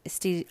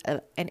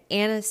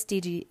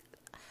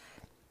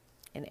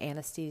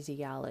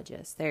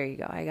anesthesiologist. There you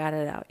go. I got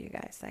it out, you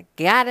guys. I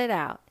got it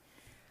out.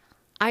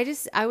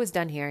 I was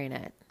done hearing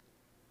it.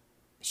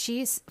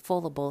 She's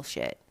full of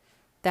bullshit.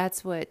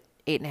 That's what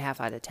 8.5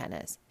 out of 10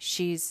 is.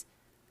 She's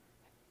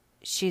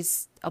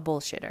a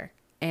bullshitter,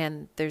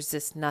 and there's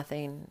just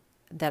nothing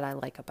that I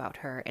like about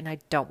her, and I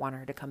don't want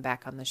her to come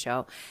back on the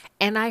show.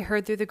 And I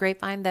heard through the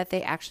grapevine that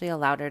they actually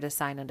allowed her to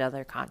sign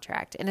another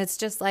contract, and it's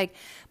just like,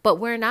 but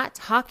we're not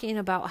talking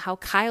about how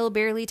Kyle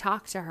barely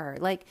talked to her.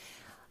 Like,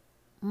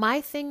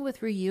 my thing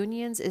with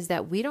reunions is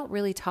that we don't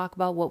really talk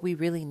about what we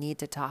really need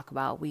to talk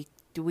about. We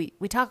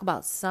talk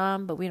about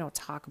some, but we don't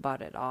talk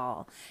about it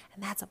all.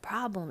 And that's a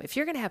problem. If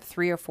you're going to have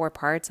 3 or 4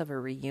 parts of a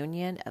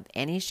reunion of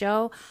any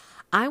show,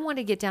 I want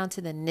to get down to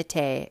the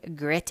nitty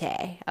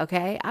gritty.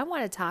 Okay. I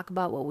want to talk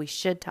about what we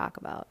should talk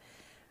about.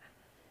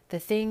 The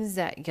things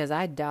that, because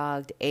I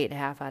dogged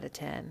 8.5 out of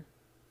 10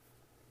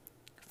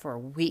 for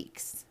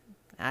weeks.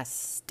 I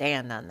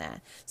stand on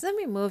that. So then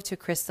we move to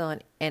Crystal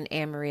and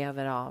Anne-Marie of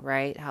it all,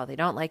 right? How they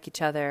don't like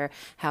each other.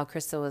 How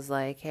Crystal was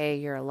like, hey,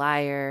 you're a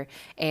liar.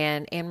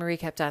 And Anne-Marie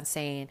kept on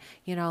saying,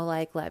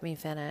 like, let me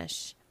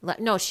finish.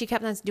 No, she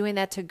kept on doing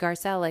that to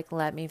Garcelle, like,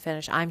 let me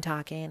finish. I'm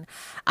talking.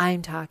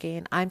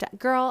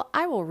 Girl,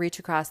 I will reach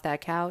across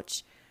that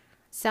couch.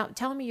 So,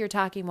 tell me you're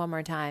talking one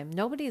more time.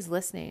 Nobody's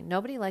listening.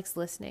 Nobody likes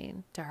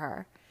listening to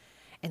her.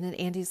 And then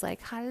Andy's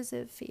like, how does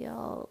it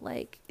feel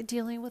like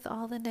dealing with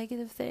all the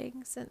negative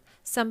things? And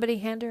somebody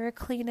hand her a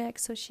Kleenex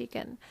so she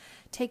can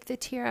take the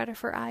tear out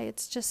of her eye.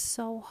 It's just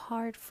so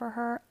hard for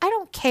her. I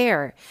don't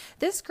care.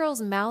 This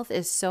girl's mouth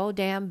is so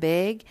damn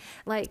big.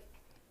 Like,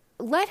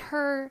 let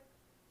her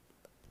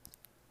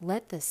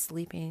lay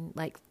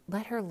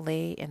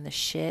in the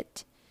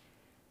shit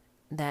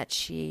that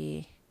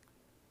she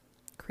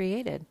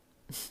created.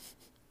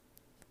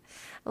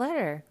 Let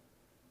her.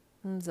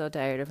 I'm so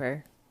tired of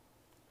her.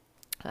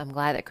 I'm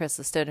glad that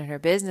Crystal stood in her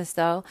business,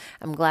 though.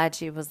 I'm glad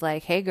she was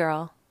like, hey,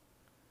 girl,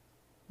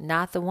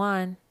 not the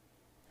one.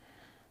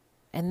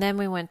 And then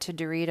we went to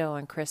Dorito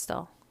and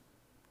Crystal.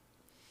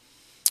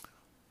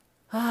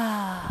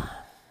 And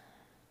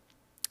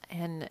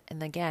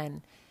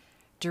again,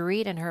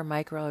 Dorit and her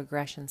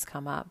microaggressions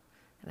come up.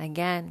 And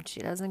again, she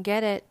doesn't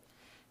get it.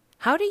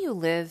 How do you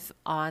live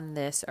on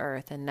this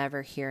earth and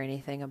never hear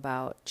anything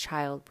about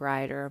child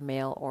bride or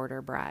mail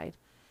order bride?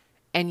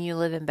 And you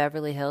live in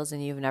Beverly Hills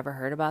and you've never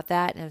heard about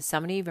that? And if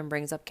somebody even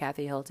brings up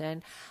Kathy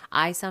Hilton,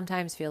 I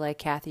sometimes feel like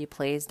Kathy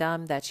plays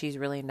dumb, that she's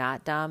really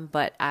not dumb,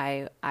 but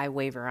I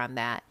waver on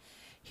that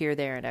here,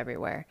 there, and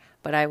everywhere.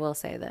 But I will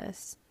say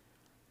this.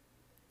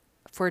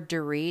 For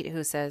Dorit,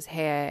 who says,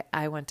 hey,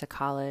 I went to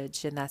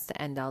college and that's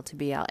the end all to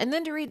be all. And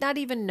then Dorit not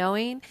even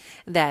knowing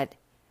that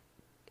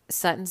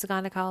Sutton's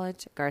gone to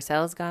college,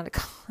 Garcelle's gone to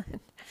college,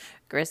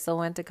 Crystal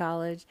went to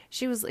college.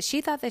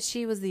 She thought that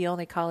she was the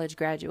only college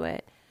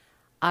graduate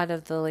out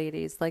of the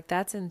ladies. Like,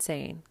 that's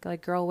insane.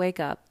 Like, girl, wake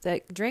up.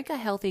 Like, drink a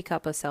healthy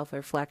cup of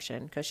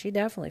self-reflection, because she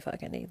definitely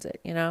fucking needs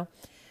it, you know?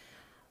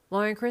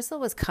 Lauren Crystal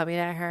was coming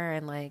at her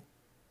and like,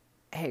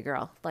 hey,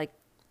 girl, like,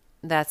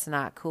 that's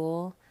not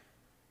cool.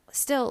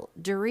 Still,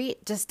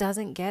 Dorit just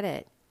doesn't get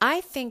it.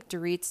 I think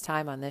Dorit's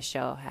time on this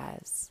show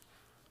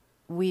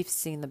we've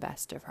seen the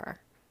best of her.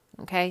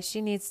 Okay?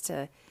 She needs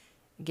to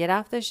get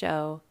off the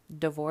show,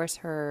 divorce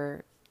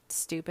her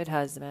stupid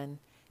husband,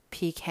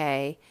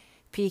 PK.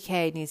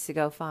 PK needs to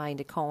go find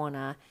a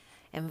corner.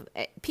 And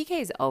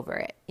PK's over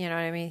it. You know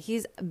what I mean?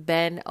 He's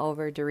been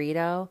over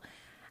Dorito.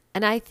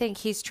 And I think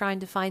he's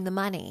trying to find the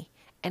money.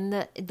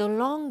 And the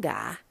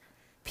longer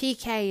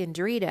PK and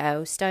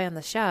Dorito stay on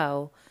the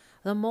show,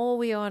 the more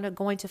we are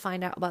going to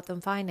find out about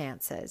them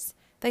finances.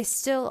 They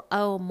still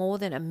owe more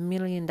than $1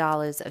 million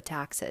of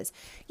taxes.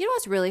 You know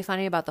what's really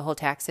funny about the whole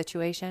tax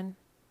situation?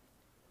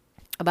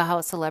 About how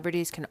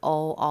celebrities can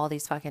owe all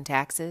these fucking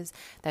taxes?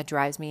 That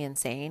drives me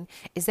insane.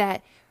 Is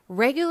that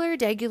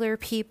regular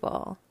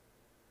people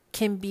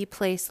can be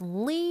placed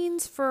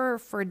liens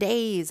for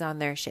days on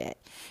their shit.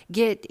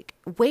 Get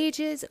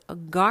wages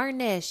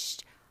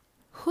garnished.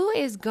 Who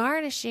is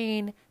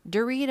garnishing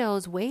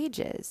Doritos'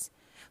 wages?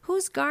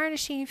 Who's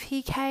garnishing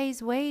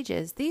PK's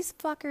wages? These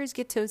fuckers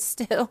get to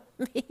still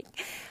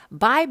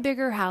buy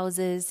bigger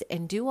houses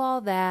and do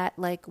all that.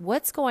 Like,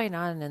 what's going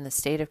on in the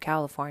state of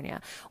California?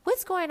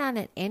 What's going on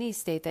in any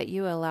state that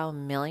you allow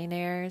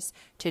millionaires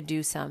to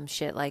do some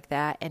shit like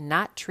that and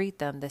not treat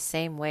them the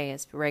same way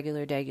as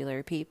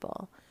regular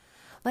people?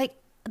 Like,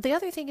 the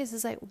other thing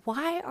is like,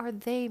 why are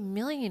they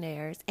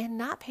millionaires and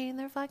not paying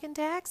their fucking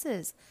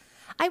taxes?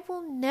 I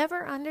will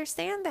never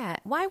understand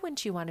that. Why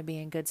wouldn't you want to be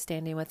in good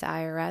standing with the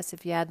IRS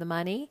if you had the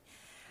money,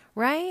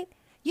 right?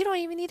 You don't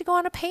even need to go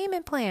on a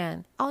payment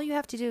plan. All you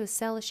have to do is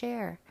sell a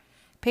share,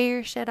 pay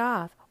your shit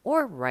off,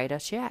 or write a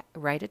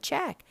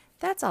check.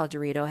 That's all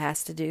Dorito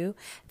has to do.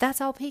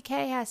 That's all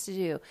PK has to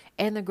do.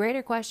 And the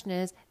greater question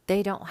is,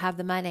 they don't have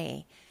the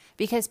money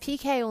because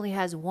PK only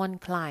has one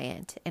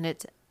client, and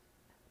it's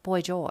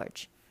Boy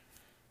George.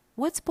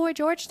 What's Boy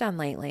George done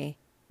lately?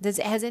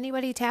 Has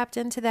anybody tapped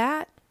into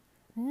that?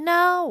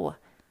 No.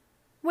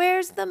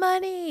 Where's the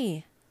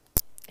money?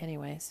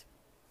 Anyways,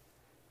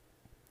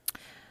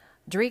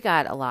 Dorit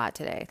got a lot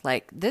today.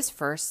 Like, this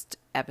first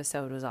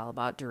episode was all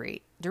about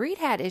Dorit. Dorit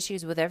had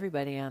issues with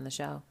everybody on the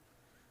show.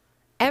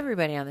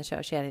 Everybody on the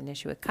show. She had an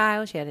issue with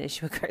Kyle. She had an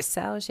issue with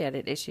Garcelle. She had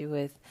an issue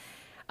with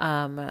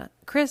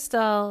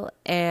Crystal.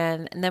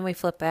 And then we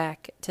flip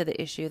back to the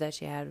issue that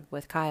she had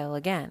with Kyle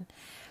again.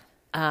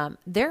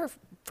 Their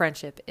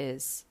friendship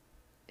is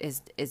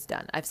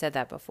done. I've said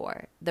that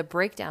before. The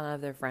breakdown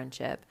of their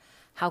friendship,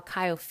 how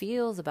Kyle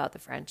feels about the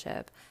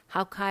friendship,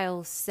 how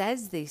Kyle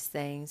says these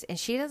things, and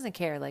she doesn't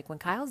care. Like, when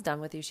Kyle's done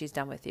with you, she's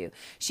done with you.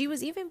 She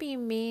was even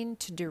being mean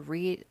to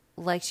Dorit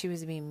like she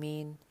was being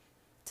mean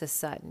to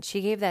Sutton.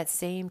 She gave that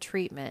same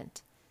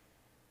treatment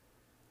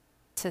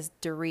to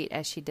Dorit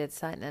as she did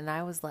Sutton. And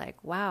I was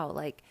like, wow,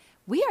 like,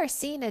 we are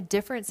seeing a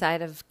different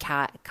side of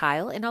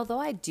Kyle. And although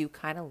I do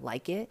kind of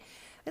like it,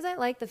 because I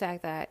like the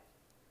fact that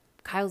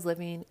Kyle's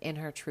living in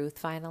her truth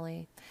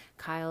finally.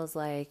 Kyle's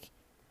like,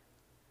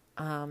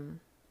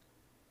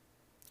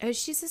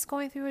 she's just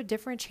going through a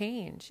different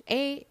change.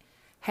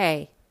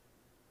 Hey,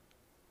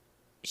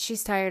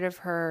 she's tired of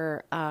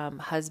her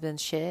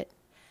husband's shit.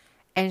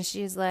 And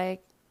she's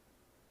like,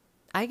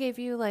 I gave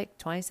you like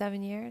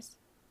 27 years.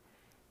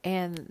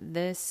 And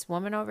this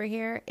woman over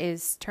here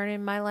is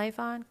turning my life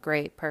on.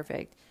 Great,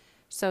 perfect.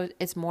 So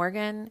it's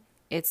Morgan.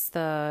 It's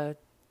the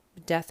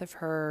death of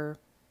her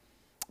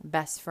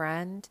best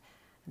friend.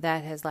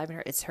 that has livened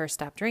her. It's her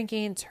stop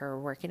drinking. It's her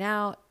working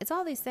out. It's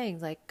all these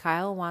things. Like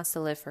Kyle wants to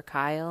live for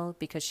Kyle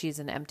because she's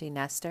an empty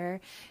nester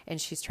and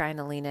she's trying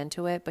to lean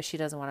into it, but she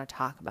doesn't want to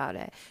talk about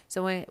it.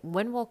 So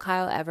when will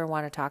Kyle ever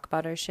want to talk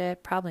about her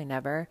shit? Probably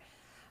never,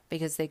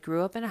 because they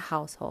grew up in a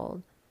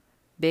household,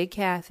 Big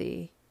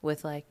Kathy,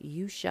 with like,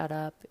 you shut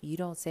up, you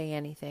don't say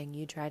anything,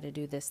 you try to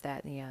do this,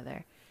 that, and the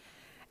other.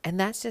 And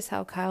that's just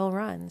how Kyle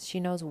runs. She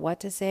knows what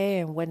to say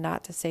and what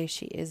not to say.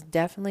 She is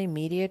definitely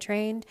media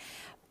trained.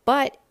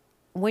 But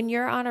when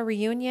you're on a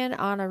reunion,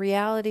 on a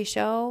reality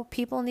show,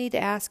 people need to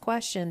ask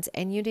questions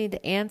and you need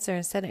to answer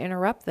instead of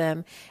interrupt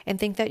them and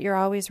think that you're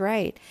always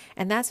right.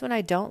 And that's when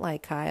I don't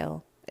like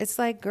Kyle. It's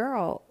like,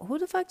 girl, who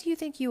the fuck do you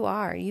think you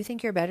are? You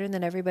think you're better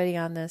than everybody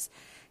on this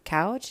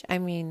couch? I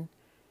mean,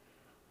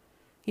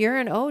 you're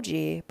an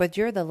OG, but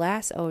you're the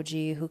last OG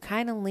who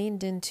kind of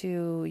leaned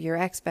into your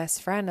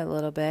ex-best friend a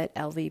little bit,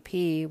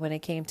 LVP, when it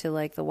came to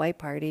like the white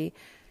party.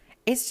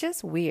 It's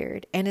just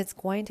weird, and it's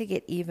going to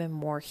get even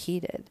more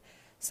heated.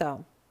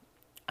 So,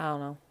 I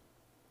don't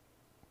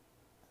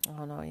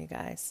know, you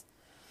guys.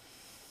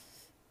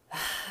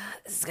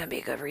 This is going to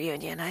be a good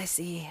reunion, I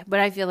see. But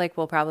I feel like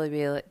we'll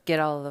probably get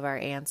all of our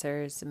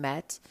answers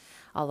met,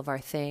 all of our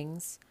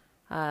things.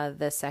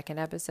 The second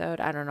episode,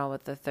 I don't know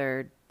what the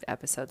third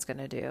episode's going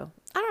to do.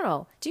 I don't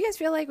know. Do you guys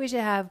feel like we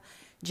should have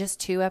just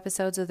 2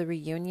 episodes of the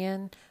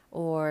reunion?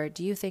 Or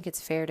do you think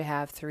it's fair to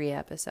have 3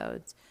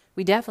 episodes?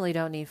 We definitely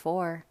don't need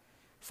 4.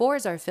 4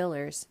 is our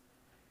fillers,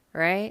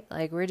 right?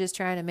 Like, we're just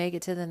trying to make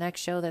it to the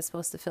next show that's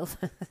supposed to fill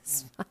the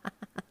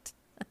spot.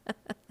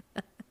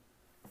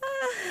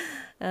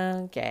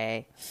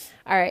 Okay.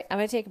 All right. I'm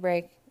going to take a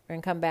break. We're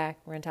going to come back.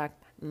 We're going to talk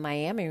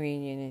Miami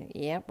reunion.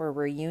 Yep. We're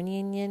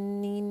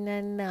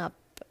reunioning up.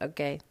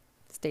 Okay.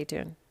 Stay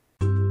tuned.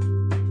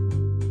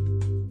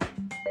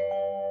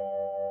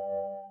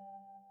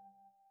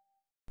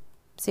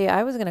 See,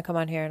 I was going to come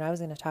on here and I was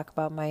going to talk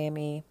about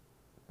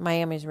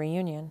Miami's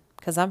reunion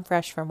because I'm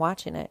fresh from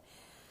watching it.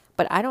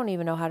 But I don't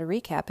even know how to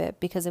recap it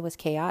because it was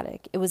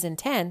chaotic. It was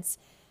intense,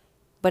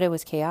 but it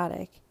was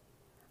chaotic.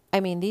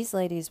 I mean, these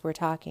ladies were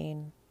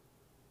talking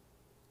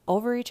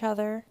over each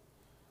other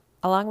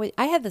along with,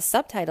 I had the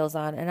subtitles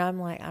on and I'm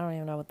like, I don't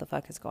even know what the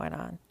fuck is going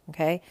on.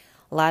 Okay.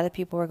 A lot of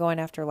people were going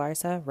after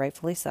Larsa,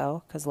 rightfully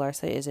so, because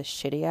Larsa is a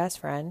shitty ass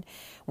friend.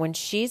 When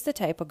she's the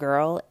type of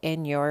girl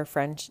in your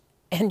friend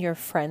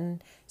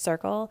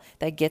circle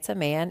that gets a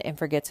man and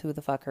forgets who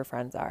the fuck her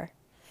friends are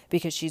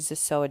because she's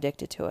just so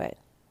addicted to it.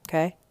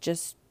 Okay.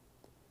 Just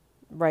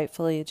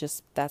rightfully,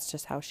 that's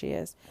just how she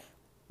is.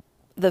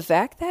 The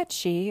fact that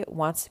she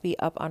wants to be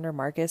up under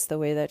Marcus the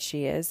way that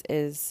she is,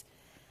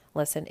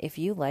 listen, if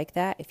you like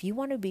that, if you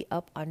want to be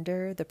up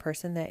under the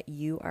person that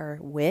you are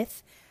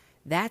with,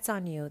 that's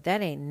on you.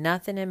 That ain't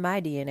nothing in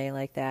my DNA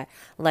like that.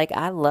 Like,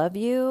 I love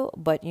you,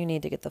 but you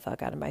need to get the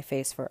fuck out of my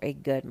face for a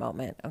good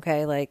moment.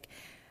 Okay. Like,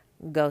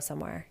 go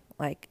somewhere.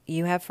 Like,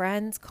 you have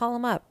friends, call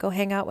them up, go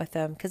hang out with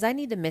them. 'Cause I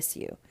need to miss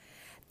you.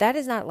 That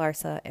is not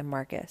Larsa and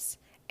Marcus.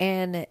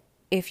 And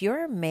if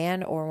your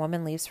man or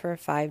woman leaves for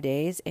 5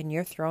 days and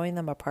you're throwing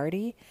them a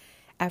party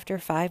after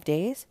 5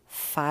 days,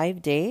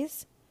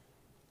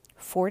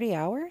 40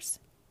 hours?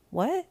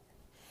 What?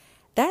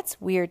 That's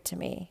weird to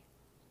me.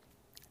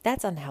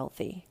 That's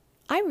unhealthy.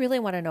 I really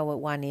want to know what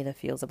Juanita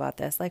feels about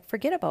this. Like,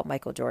 forget about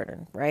Michael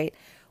Jordan, right?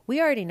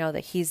 We already know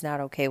that he's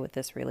not okay with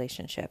this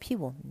relationship. He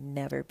will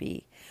never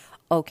be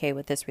okay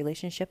with this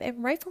relationship.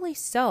 And rightfully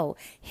so.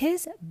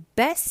 His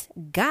best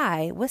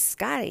guy was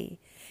Scotty.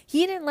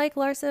 He didn't like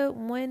Larsa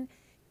when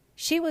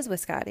she was with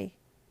Scotty.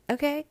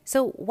 Okay?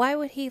 So why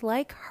would he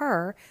like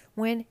her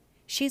when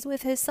she's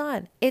with his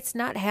son? It's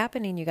not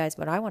happening, you guys,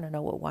 but I want to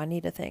know what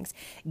Juanita thinks.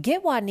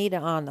 Get Juanita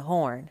on the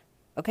horn.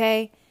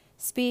 Okay?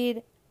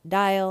 Speed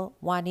dial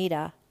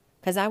Juanita,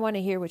 because I want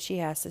to hear what she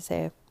has to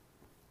say.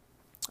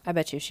 I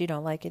bet you she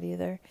don't like it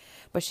either,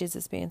 but she's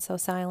just being so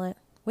silent.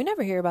 We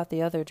never hear about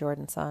the other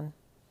Jordan son.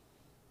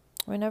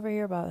 We never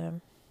hear about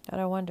him. I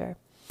don't wonder.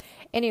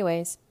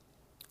 Anyways,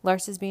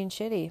 Larsa's being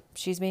shitty.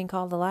 She's being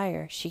called a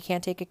liar. She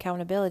can't take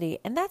accountability,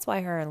 and that's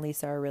why her and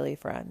Lisa are really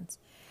friends.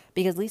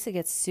 Because Lisa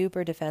gets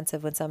super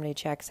defensive when somebody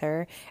checks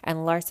her, and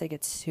Larsa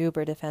gets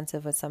super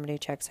defensive when somebody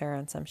checks her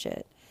on some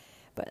shit.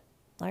 But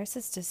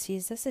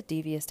she's just a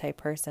devious type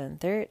person.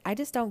 I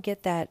just don't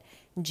get that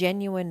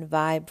genuine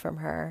vibe from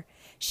her.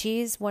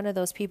 She's one of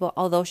those people,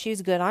 although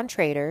she's good on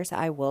Traders,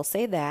 I will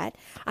say that.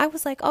 I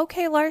was like,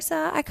 okay,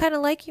 Larsa, I kind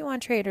of like you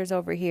on Traders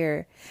over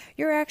here.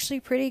 You're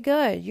actually pretty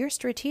good. You're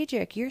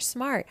strategic. You're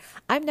smart.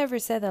 I've never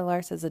said that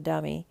Larsa's a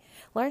dummy.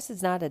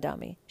 Larsa's not a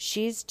dummy.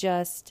 She's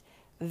just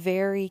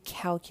very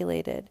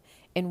calculated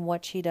in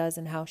what she does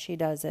and how she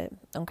does it.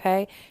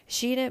 Okay.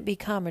 She didn't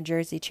become a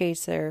jersey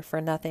chaser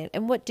for nothing.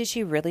 And what did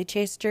she really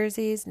chase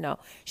jerseys? No,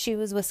 she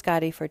was with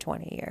Scotty for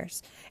 20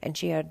 years and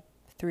she had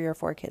 3 or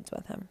 4 kids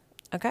with him.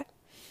 Okay.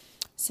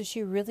 So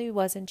she really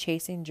wasn't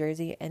chasing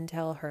jersey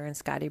until her and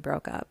Scotty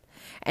broke up.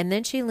 And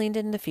then she leaned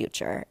into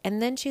Future.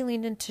 And then she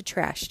leaned into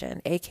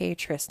Trashton, aka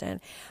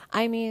Tristan.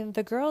 I mean,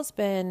 the girl's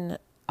been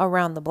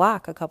around the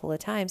block a couple of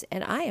times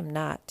and I am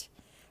not.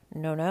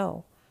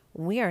 No.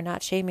 We are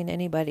not shaming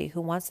anybody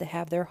who wants to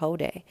have their whole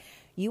day.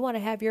 You want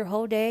to have your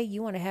whole day,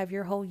 you want to have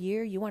your whole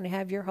year, you want to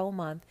have your whole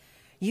month.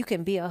 You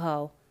can be a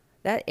hoe.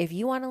 That if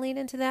you want to lean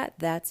into that,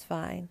 that's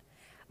fine.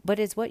 But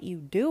it's what you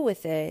do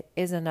with it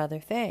is another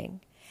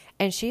thing.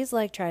 And she's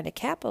like trying to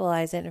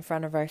capitalize it in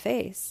front of our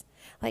face.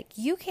 Like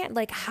you can't,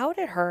 like, how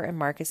did her and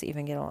Marcus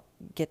even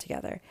get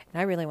together?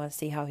 And I really want to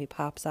see how he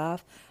pops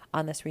off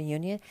on this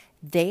reunion.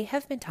 They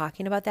have been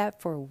talking about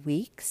that for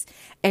weeks,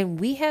 and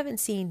we haven't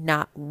seen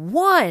not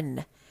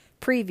one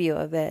preview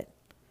of it,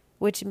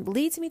 which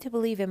leads me to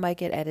believe it might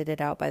get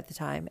edited out by the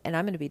time, and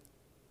I'm going to be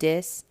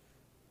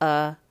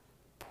disappointed.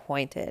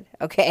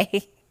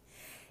 Okay.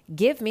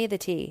 Give me the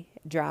tea.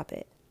 Drop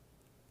it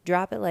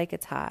like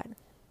it's hot.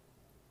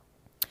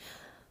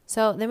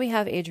 So then we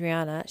have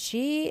Adriana.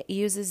 She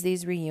uses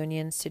these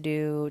reunions to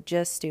do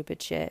just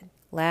stupid shit.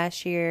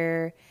 Last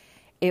year,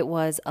 it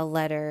was a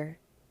letter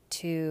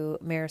to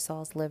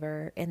Marisol's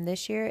liver. And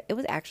this year, it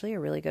was actually a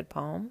really good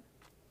poem.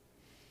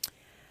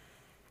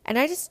 And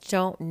I just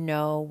don't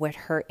know what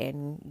her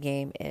end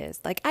game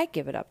is. Like, I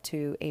give it up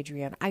to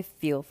Adriana. I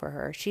feel for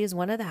her. She is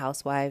one of the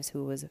housewives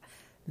who was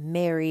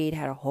married,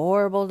 had a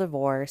horrible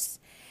divorce,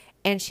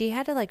 and she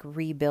had to like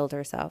rebuild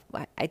herself.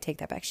 I take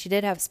that back. She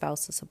did have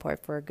spousal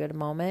support for a good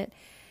moment.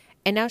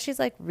 And now she's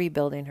like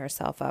rebuilding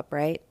herself up,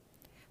 right?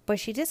 But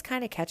she just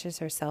kind of catches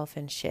herself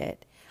in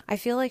shit. I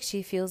feel like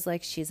she feels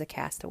like she's a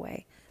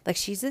castaway. Like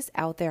she's just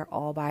out there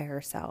all by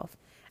herself.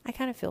 I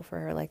kind of feel for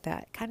her like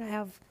that. Kind of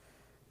have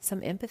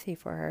some empathy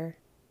for her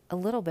a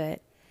little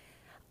bit.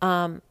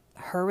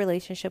 Her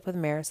relationship with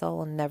Marisol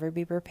will never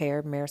be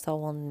repaired. Marisol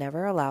will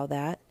never allow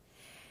that.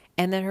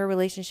 And then her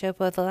relationship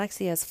with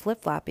Alexia is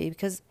flip-floppy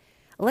because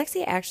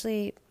Alexia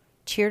actually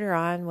cheered her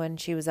on when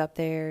she was up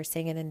there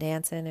singing and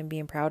dancing and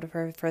being proud of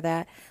her for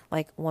that,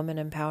 like woman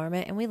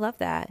empowerment. And we love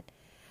that.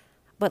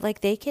 But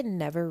like they can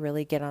never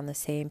really get on the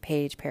same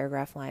page,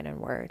 paragraph, line, and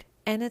word.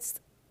 And it's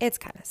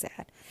kind of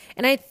sad.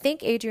 And I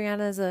think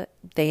Adriana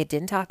they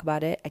didn't talk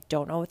about it. I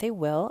don't know if they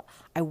will.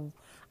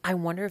 I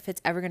wonder if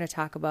it's ever going to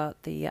talk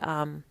about the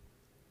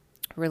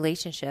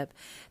relationship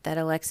that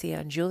Alexia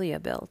and Julia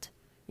built.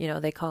 You know,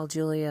 they call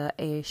Julia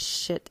a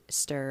shit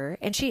stirrer,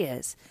 and she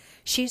is.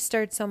 She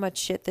stirred so much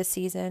shit this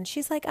season.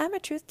 She's like, I'm a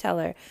truth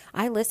teller.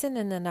 I listen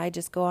and then I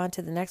just go on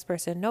to the next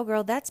person. No,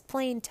 girl, that's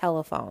plain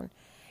telephone.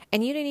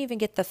 And you didn't even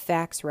get the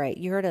facts right.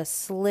 You heard a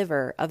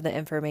sliver of the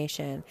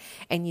information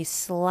and you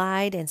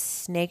slide and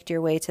snaked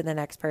your way to the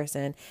next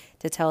person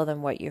to tell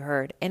them what you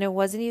heard. And it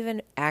wasn't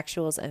even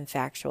actuals and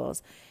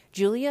factuals.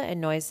 Julia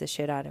annoys the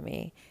shit out of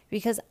me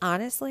because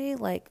honestly,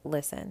 like,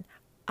 listen,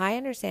 I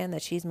understand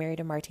that she's married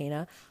to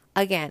Martina.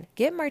 Again,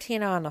 get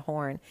Martina on the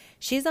horn.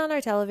 She's on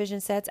our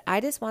television sets.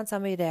 I just want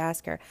somebody to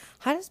ask her,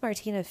 how does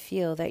Martina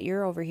feel that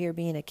you're over here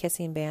being a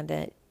kissing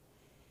bandit?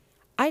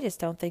 I just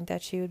don't think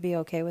that she would be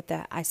okay with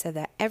that. I said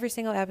that every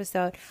single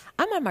episode.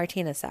 I'm on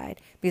Martina's side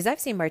because I've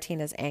seen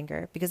Martina's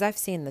anger because I've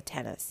seen the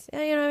tennis. You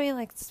know what I mean?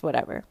 Like, it's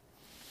whatever.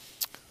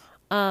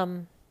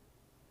 You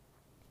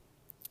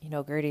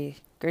know, Gertie's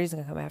going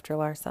to come after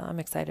Larsa. I'm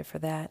excited for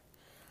that.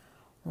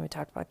 When we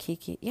talked about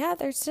Kiki. Yeah,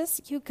 there's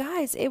just, you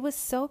guys, it was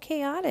so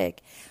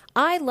chaotic.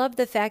 I love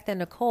the fact that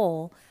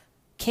Nicole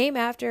came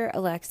after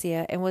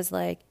Alexia and was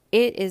like,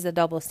 it is a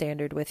double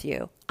standard with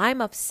you.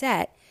 I'm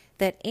upset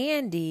that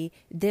Andy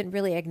didn't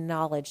really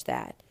acknowledge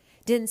that.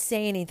 Didn't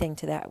say anything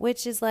to that,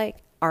 which is like,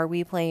 are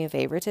we playing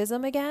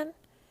favoritism again?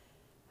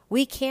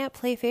 We can't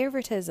play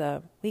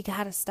favoritism. We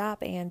got to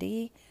stop,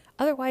 Andy.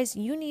 Otherwise,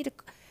 you need to,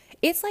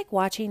 it's like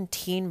watching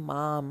Teen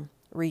Mom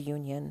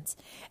reunions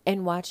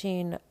and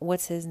watching,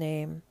 what's his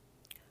name?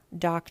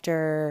 What's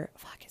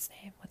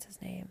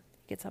his name?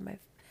 He gets on my,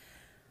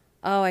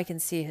 I can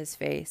see his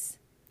face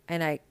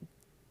and I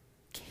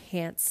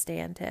can't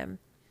stand him.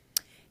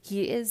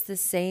 He is the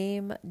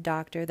same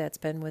doctor that's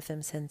been with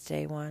him since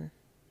day one.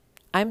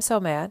 I'm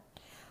so mad.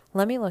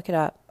 Let me look it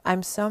up.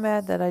 I'm so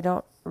mad that I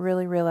don't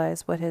really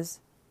realize what his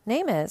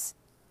name is.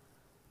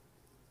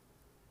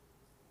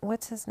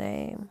 What's his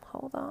name?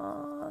 Hold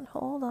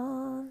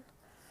on.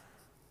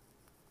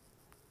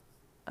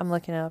 I'm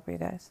looking it up for you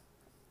guys.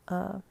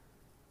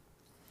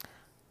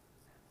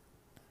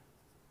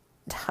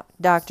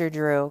 Dr.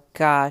 Drew.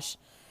 Gosh.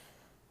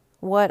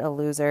 What a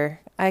loser.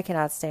 I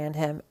cannot stand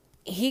him.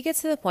 He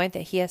gets to the point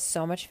that he has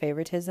so much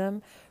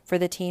favoritism for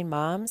the teen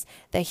moms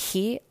that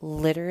he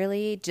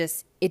literally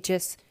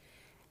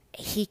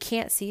he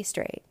can't see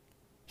straight.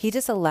 He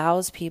just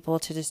allows people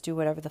to just do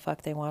whatever the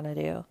fuck they want to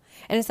do.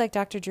 And it's like,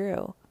 Dr.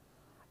 Drew,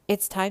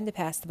 it's time to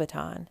pass the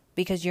baton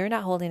because you're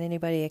not holding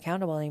anybody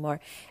accountable anymore.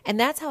 And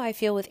that's how I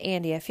feel with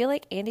Andy. I feel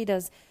like Andy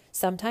does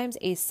sometimes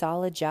a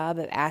solid job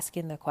of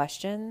asking the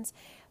questions,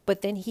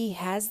 but then he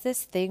has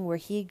this thing where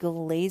he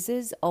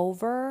glazes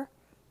over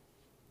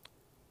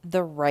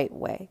the right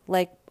way.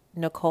 Like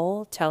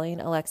Nicole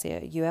telling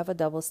Alexia, you have a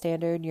double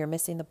standard, you're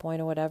missing the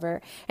point or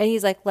whatever. And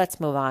he's like,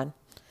 let's move on.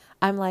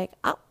 I'm like,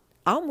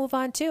 I'll move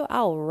on too.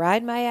 I'll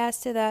ride my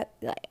ass to that.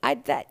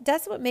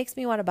 That's what makes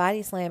me want to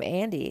body slam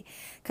Andy.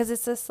 Because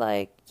it's just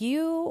like,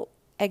 you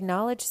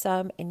acknowledge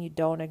some and you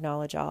don't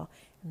acknowledge all.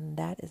 And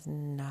that is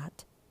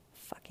not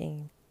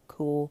fucking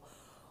cool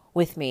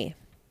with me.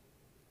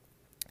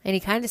 And he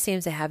kind of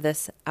seems to have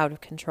this out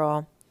of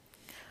control.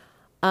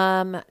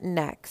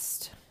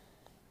 Next.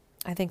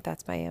 I think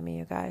that's Miami,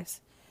 you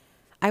guys.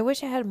 I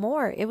wish I had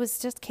more. It was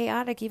just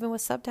chaotic, even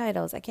with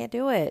subtitles. I can't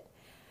do it.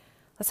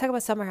 Let's talk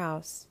about Summer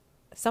House.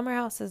 Summer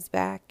House is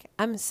back.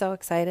 I'm so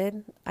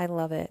excited. I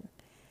love it.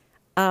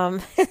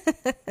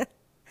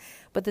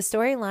 But the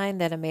storyline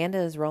that Amanda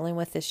is rolling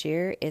with this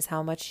year is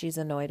how much she's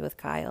annoyed with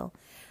Kyle.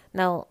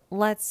 Now,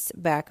 let's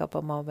back up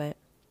a moment.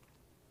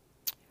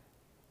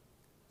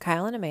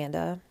 Kyle and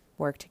Amanda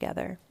work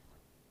together.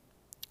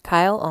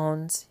 Kyle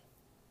owns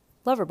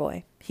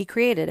Loverboy. He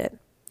created it.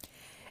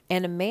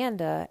 And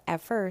Amanda,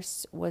 at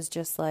first, was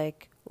just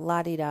like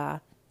la-di-da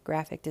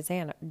graphic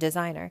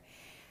designer.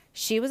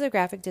 She was a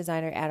graphic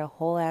designer at a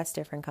whole ass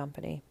different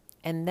company.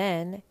 And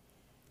then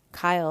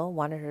Kyle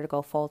wanted her to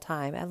go full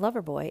time at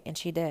Loverboy, and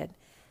she did.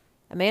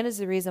 Amanda's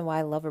the reason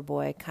why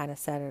Loverboy kind of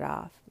set it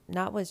off.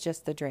 Not was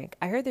just the drink.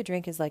 I heard the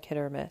drink is like hit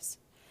or miss.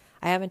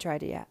 I haven't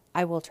tried it yet.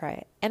 I will try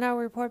it. And I'll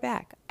report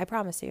back. I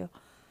promise you.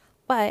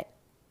 But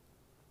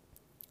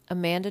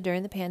Amanda,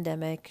 during the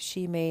pandemic,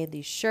 she made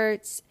these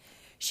shirts.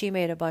 She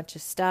made a bunch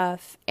of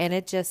stuff. And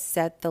it just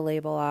set the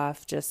label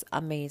off just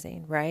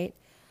amazing, right?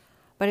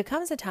 But it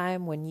comes a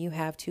time when you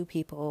have two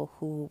people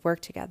who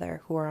work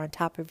together, who are on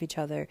top of each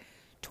other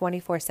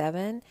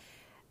 24/7.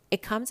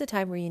 It comes a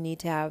time where you need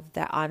to have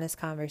that honest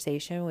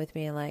conversation with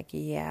me and like,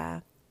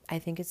 yeah, I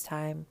think it's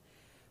time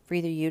for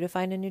either you to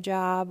find a new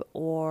job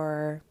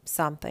or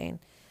something.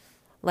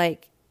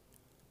 Like,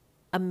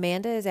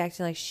 Amanda is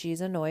acting like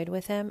she's annoyed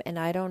with him, and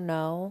I don't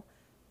know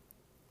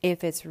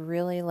if it's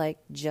really like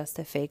just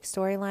a fake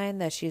storyline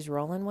that she's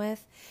rolling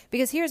with.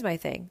 Because here's my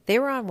thing. They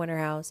were on Winter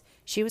House.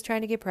 She was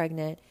trying to get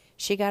pregnant.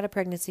 She got a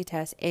pregnancy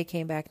test. It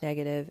came back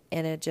negative,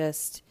 and it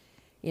just,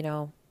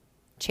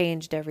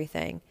 changed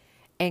everything.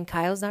 And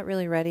Kyle's not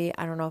really ready.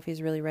 I don't know if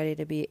he's really ready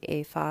to be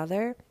a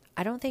father.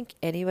 I don't think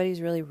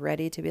anybody's really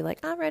ready to be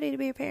like, I'm ready to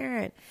be a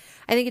parent.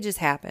 I think it just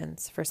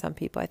happens for some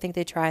people. I think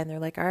they try and they're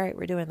like, all right,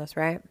 we're doing this,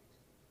 right?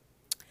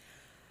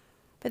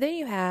 But then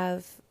you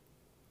have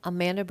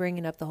Amanda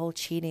bringing up the whole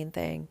cheating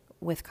thing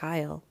with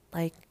Kyle.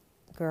 Like,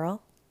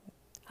 girl,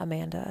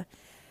 Amanda,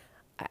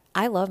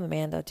 I love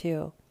Amanda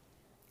too.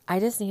 I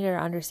just need her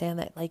to understand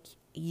that, like,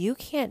 you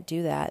can't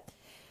do that.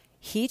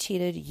 He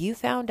cheated, you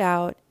found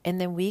out,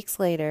 and then weeks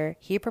later,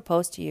 he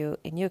proposed to you,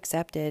 and you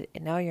accepted,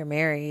 and now you're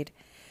married.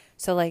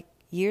 So, like,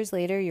 years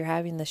later, you're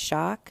having the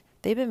shock.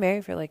 They've been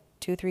married for, like,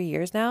 2-3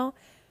 years now.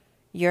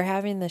 You're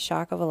having the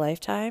shock of a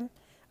lifetime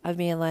of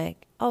being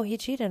like, oh, he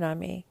cheated on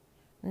me.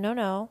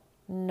 No.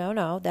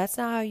 That's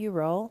not how you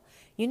roll.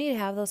 You need to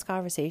have those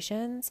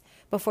conversations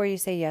before you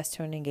say yes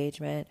to an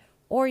engagement,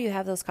 or you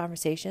have those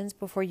conversations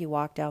before you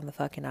walk down the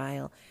fucking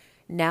aisle.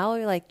 Now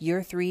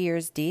you're 3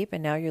 years deep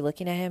and now you're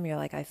looking at him. You're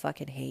like, I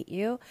fucking hate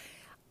you.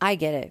 I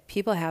get it.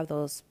 People have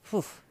those.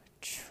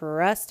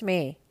 Trust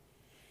me.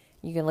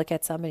 You can look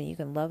at somebody, you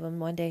can love them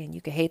one day and you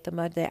can hate them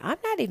one day. I'm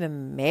not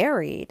even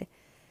married.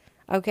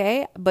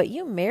 Okay. But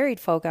you married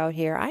folk out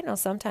here, I know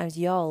sometimes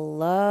y'all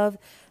love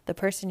the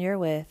person you're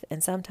with.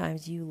 And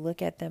sometimes you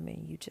look at them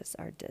and you just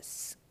are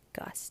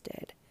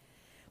disgusted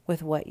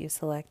with what you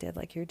selected.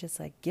 Like, you're just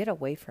like, get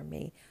away from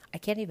me. I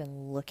can't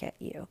even look at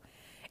you.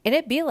 And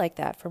it be like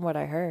that from what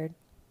I heard.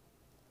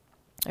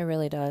 It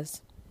really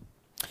does.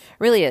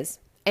 Really is.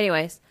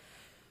 Anyways,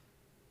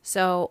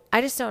 so I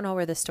just don't know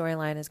where the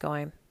storyline is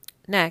going.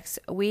 Next,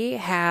 we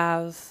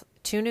have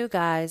 2 new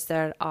guys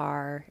that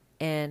are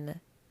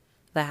in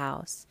the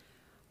house.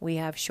 We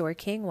have Short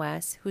King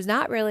Wes, who's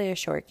not really a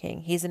short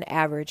king. He's an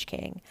average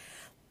king.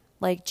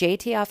 Like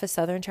JT off of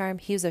Southern Charm,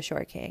 he's a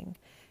short king.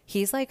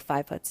 He's like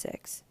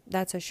 5'6".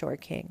 That's a short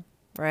king,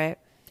 right?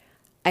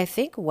 I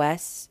think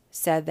Wes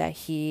said that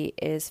he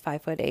is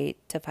 5'8"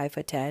 to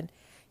 5'10".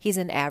 He's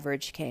an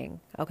average king,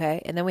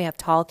 okay? And then we have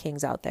tall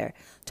kings out there.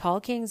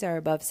 Tall kings are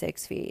above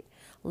 6 feet.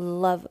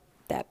 Love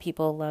that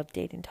people love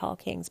dating tall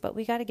kings, but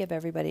we got to give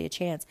everybody a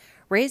chance.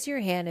 Raise your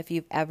hand if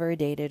you've ever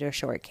dated a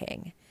short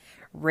king.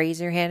 Raise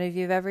your hand if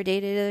you've ever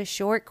dated a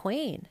short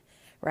queen,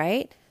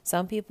 right?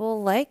 Some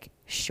people like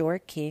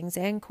short kings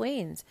and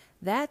queens.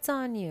 That's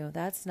on you.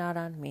 That's not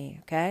on me,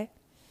 okay?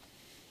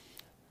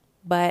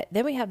 But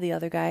then we have the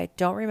other guy.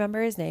 Don't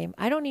remember his name.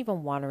 I don't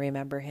even want to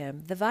remember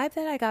him. The vibe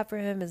that I got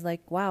from him is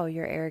like, wow,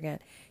 you're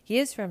arrogant. He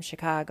is from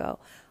Chicago.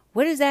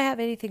 What does that have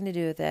anything to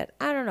do with it?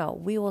 I don't know.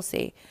 We will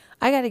see.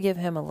 I got to give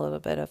him a little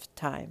bit of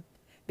time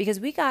because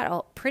we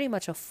got pretty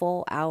much a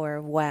full hour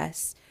of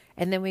Wes,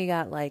 and then we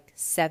got like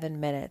 7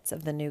 minutes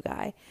of the new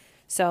guy.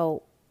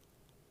 So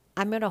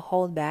I'm going to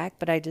hold back,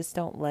 but I just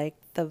don't like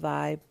the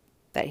vibe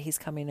that he's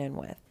coming in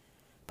with.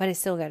 But I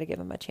still got to give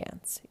him a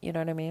chance. You know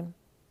what I mean?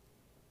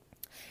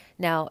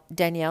 Now,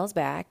 Danielle's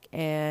back,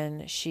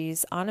 and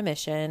she's on a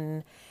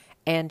mission,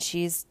 and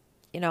she's,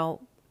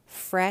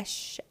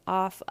 fresh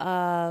off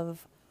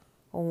of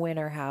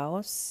Winter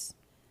House,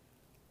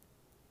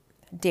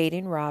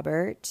 dating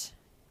Robert.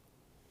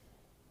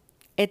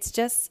 It's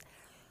just,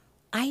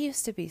 I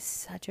used to be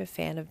such a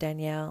fan of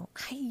Danielle.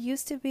 I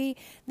used to be.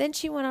 Then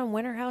she went on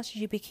Winter House.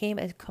 She became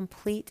a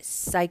complete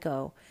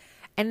psycho.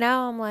 And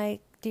now I'm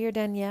like, dear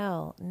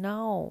Danielle,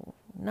 no,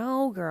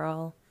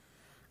 girl.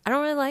 I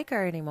don't really like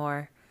her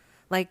anymore.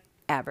 Like,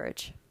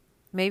 average.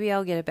 Maybe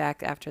I'll get it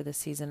back after this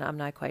season. I'm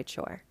not quite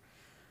sure.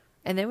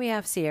 And then we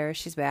have Sierra.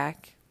 She's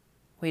back.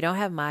 We don't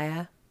have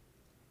Maya.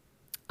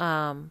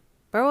 But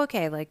we're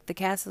okay. Like, the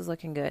cast is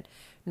looking good.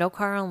 No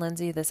Carl and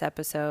Lindsay this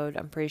episode.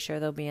 I'm pretty sure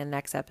they'll be in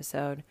next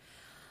episode.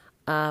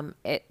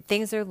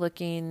 Things are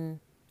looking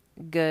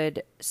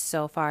good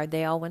so far.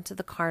 They all went to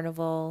the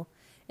carnival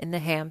in the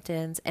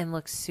Hamptons and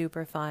looked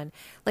super fun.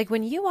 Like,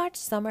 when you watch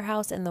Summer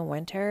House in the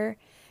winter,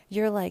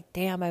 you're like,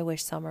 damn, I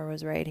wish summer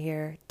was right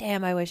here.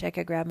 Damn, I wish I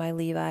could grab my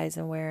Levi's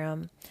and wear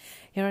them.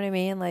 You know what I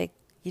mean? Like,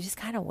 you just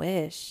kind of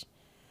wish.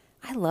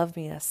 I love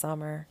me a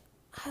summer.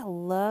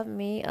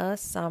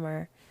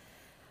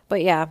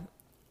 But yeah,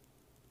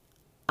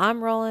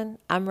 I'm rolling.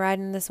 I'm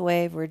riding this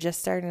wave. We're just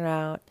starting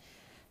out.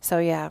 So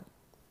yeah,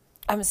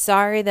 I'm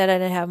sorry that I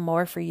didn't have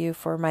more for you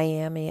for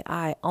Miami.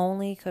 I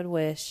only could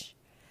wish.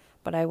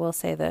 But I will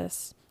say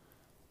this.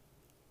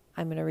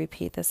 I'm going to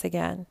repeat this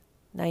again.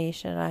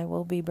 Naisha and I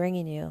will be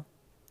bringing you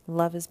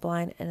Love is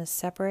Blind in a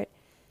separate,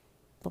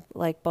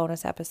 like,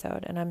 bonus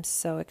episode. And I'm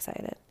so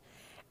excited.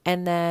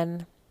 And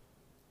then,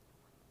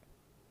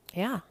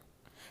 yeah,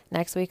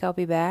 next week I'll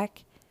be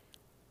back.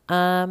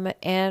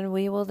 And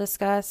we will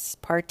discuss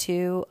part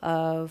 2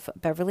 of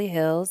Beverly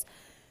Hills.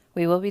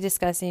 We will be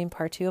discussing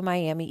part 2 of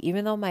Miami,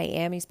 even though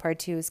Miami's part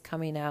 2 is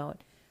coming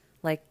out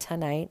like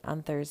tonight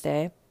on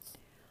Thursday,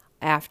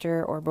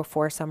 after or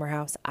before Summer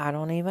House. I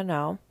don't even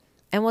know.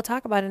 And we'll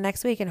talk about it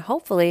next week. And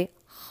hopefully,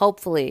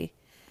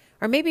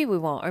 or maybe we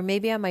won't, or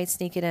maybe I might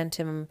sneak it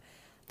into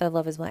the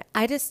Love is Blind.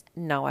 I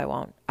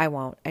won't.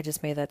 I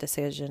just made that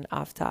decision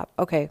off top.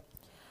 Okay.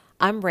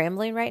 I'm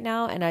rambling right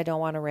now, and I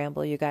don't want to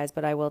ramble, you guys,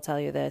 but I will tell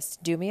you this.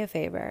 Do me a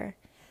favor.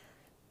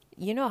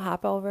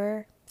 Hop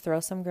over, throw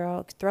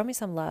me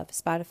some love.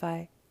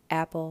 Spotify,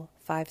 Apple,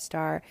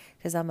 5-star,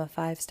 because I'm a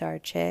 5-star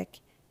chick.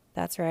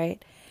 That's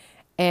right.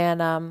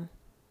 And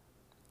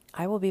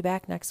I will be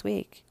back next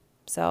week.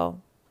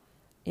 So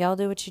y'all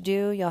do what you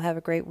do. Y'all have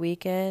a great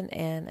weekend.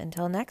 And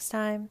until next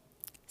time,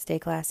 stay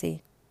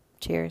classy.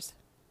 Cheers.